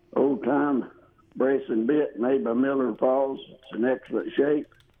 Old time brace and bit made by Miller Falls. It's in excellent shape.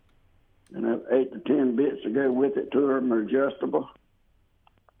 And I have 8 to 10 bits to go with it. 2 of them are adjustable.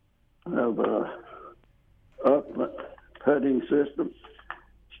 I have a putting system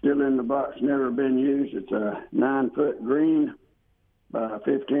still in the box, never been used. It's a 9-foot green by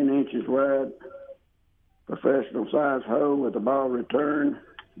 15 inches wide, professional size hole with a ball return.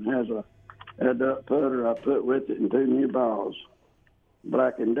 It has a head-up putter I put with it and 2 new balls.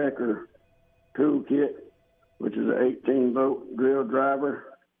 Black & Decker tool kit, which is an 18-volt drill driver,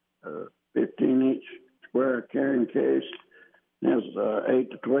 15-inch square carrying case. It has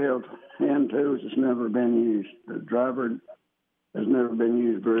 8 to 12 hand tools. It's never been used. The driver has never been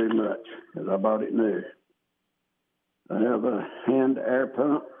used very much, as I bought it new. I have a hand air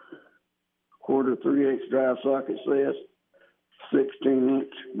pump, 1/4 3/8 drive socket set,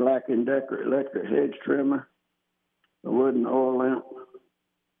 16-inch Black & Decker electric hedge trimmer, a wooden oil lamp,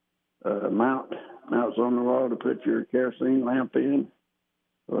 mounts on the wall to put your kerosene lamp in,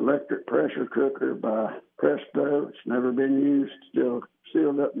 electric pressure cooker by Presto. It's never been used, still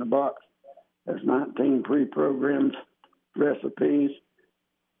sealed up in the box. Has 19 pre-programmed recipes,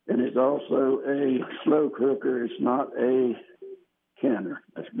 and it's also a slow cooker. It's not a canner.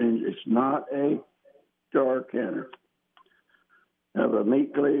 It's not a jar canner. I have a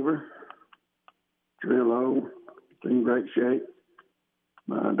meat cleaver, drill old, it's in great shape.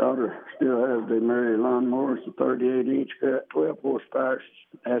 My daughter still has the Mary lawnmower. It's a 38-inch cut, 12 horsepower.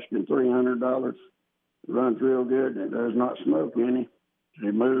 She's asking $300. It runs real good, and it does not smoke any.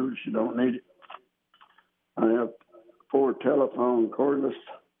 It moves. You don't need it. I have 4 telephone cordless.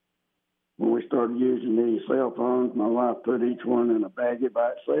 When we started using these cell phones, my wife put each one in a baggie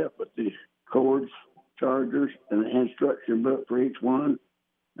by itself with the cords, chargers, and an instruction book for each one.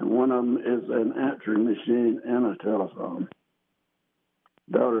 And one of them is an answering machine and a telephone.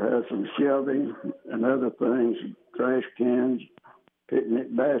 Daughter has some shelving and other things, trash cans,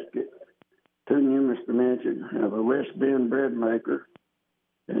 picnic basket, 2 new Mr. Mention, have a West Bend bread maker,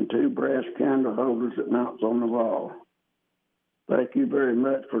 and 2 brass candle holders that mounts on the wall. Thank you very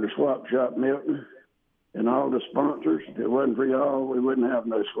much for the swap shop, Milton, and all the sponsors. If it wasn't for y'all, we wouldn't have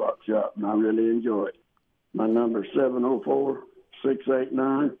no swap shop, and I really enjoy it. My number is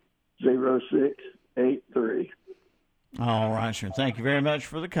 704-689-0683. All right, sir. Thank you very much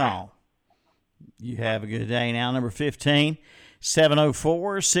for the call. You have a good day. Now, number 15,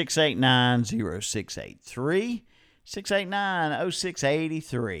 704-689-0683,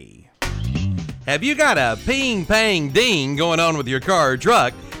 689-0683. Have you got a ping, pang, ding going on with your car or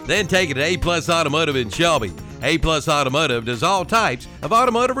truck? Then take it to A-Plus Automotive in Shelby. A-Plus Automotive does all types of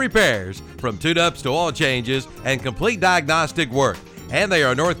automotive repairs, from tune-ups to oil changes and complete diagnostic work. And they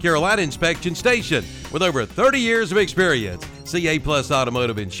are a North Carolina inspection station with over 30 years of experience. See A-Plus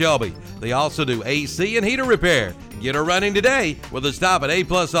Automotive in Shelby. They also do AC and heater repair. Get her running today with a stop at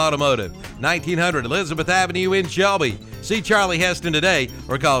A-Plus Automotive, 1900 Elizabeth Avenue in Shelby. See Charlie Heston today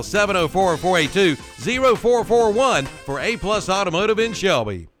or call 704-482-0441 for A-Plus Automotive in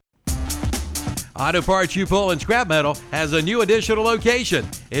Shelby. Auto Parts You Pull and Scrap Metal has a new additional location.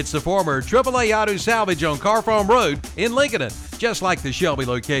 It's the former AAA Auto Salvage on Car Farm Road in Lincoln. Just like the Shelby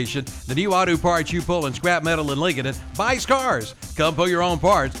location, the new Auto Parts You Pull and Scrap Metal in Lincoln buys cars. Come pull your own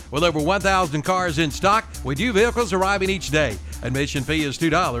parts with over 1,000 cars in stock with new vehicles arriving each day. Admission fee is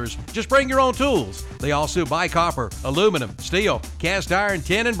 $2. Just bring your own tools. They also buy copper, aluminum, steel, cast iron,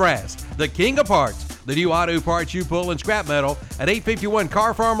 tin, and brass. The king of parts. The new Auto Parts You Pull and Scrap Metal at 851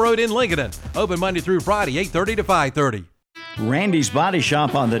 Car Farm Road in Lincoln. Open Monday through Friday, 8:30 to 5:30. Randy's Body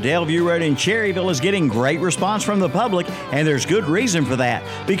Shop on the Delview Road in Cherryville is getting great response from the public, and there's good reason for that,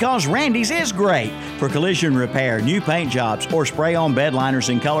 because Randy's is great. For collision repair, new paint jobs, or spray-on bed liners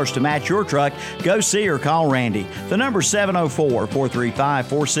in colors to match your truck, go see or call Randy. The number's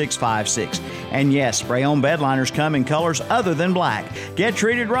 704-435-4656. And yes, spray-on bed liners come in colors other than black. Get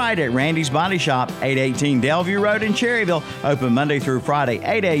treated right at Randy's Body Shop, 818 Delview Road in Cherryville. Open Monday through Friday,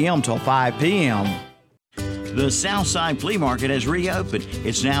 8 a.m. till 5 p.m. The Southside Flea Market has reopened.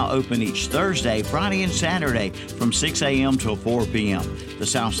 It's now open each Thursday, Friday, and Saturday from 6 a.m. till 4 p.m. The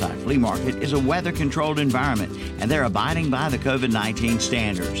Southside Flea Market is a weather-controlled environment, and they're abiding by the COVID-19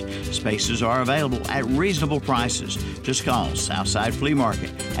 standards. Spaces are available at reasonable prices. Just call Southside Flea Market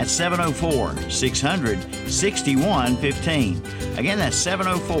at 704-600-6115. Again, that's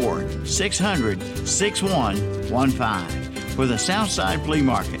 704-600-6115 for the Southside Flea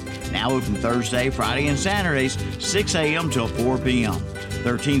Market. Now open Thursday, Friday, and Saturdays, 6 a.m. till 4 p.m.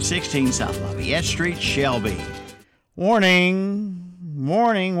 1316 South Lafayette Street, Shelby. Warning,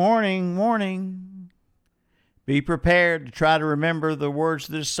 warning, warning, warning. Be prepared to try to remember the words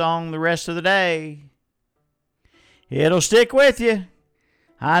of this song the rest of the day. It'll stick with you.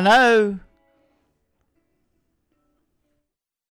 I know.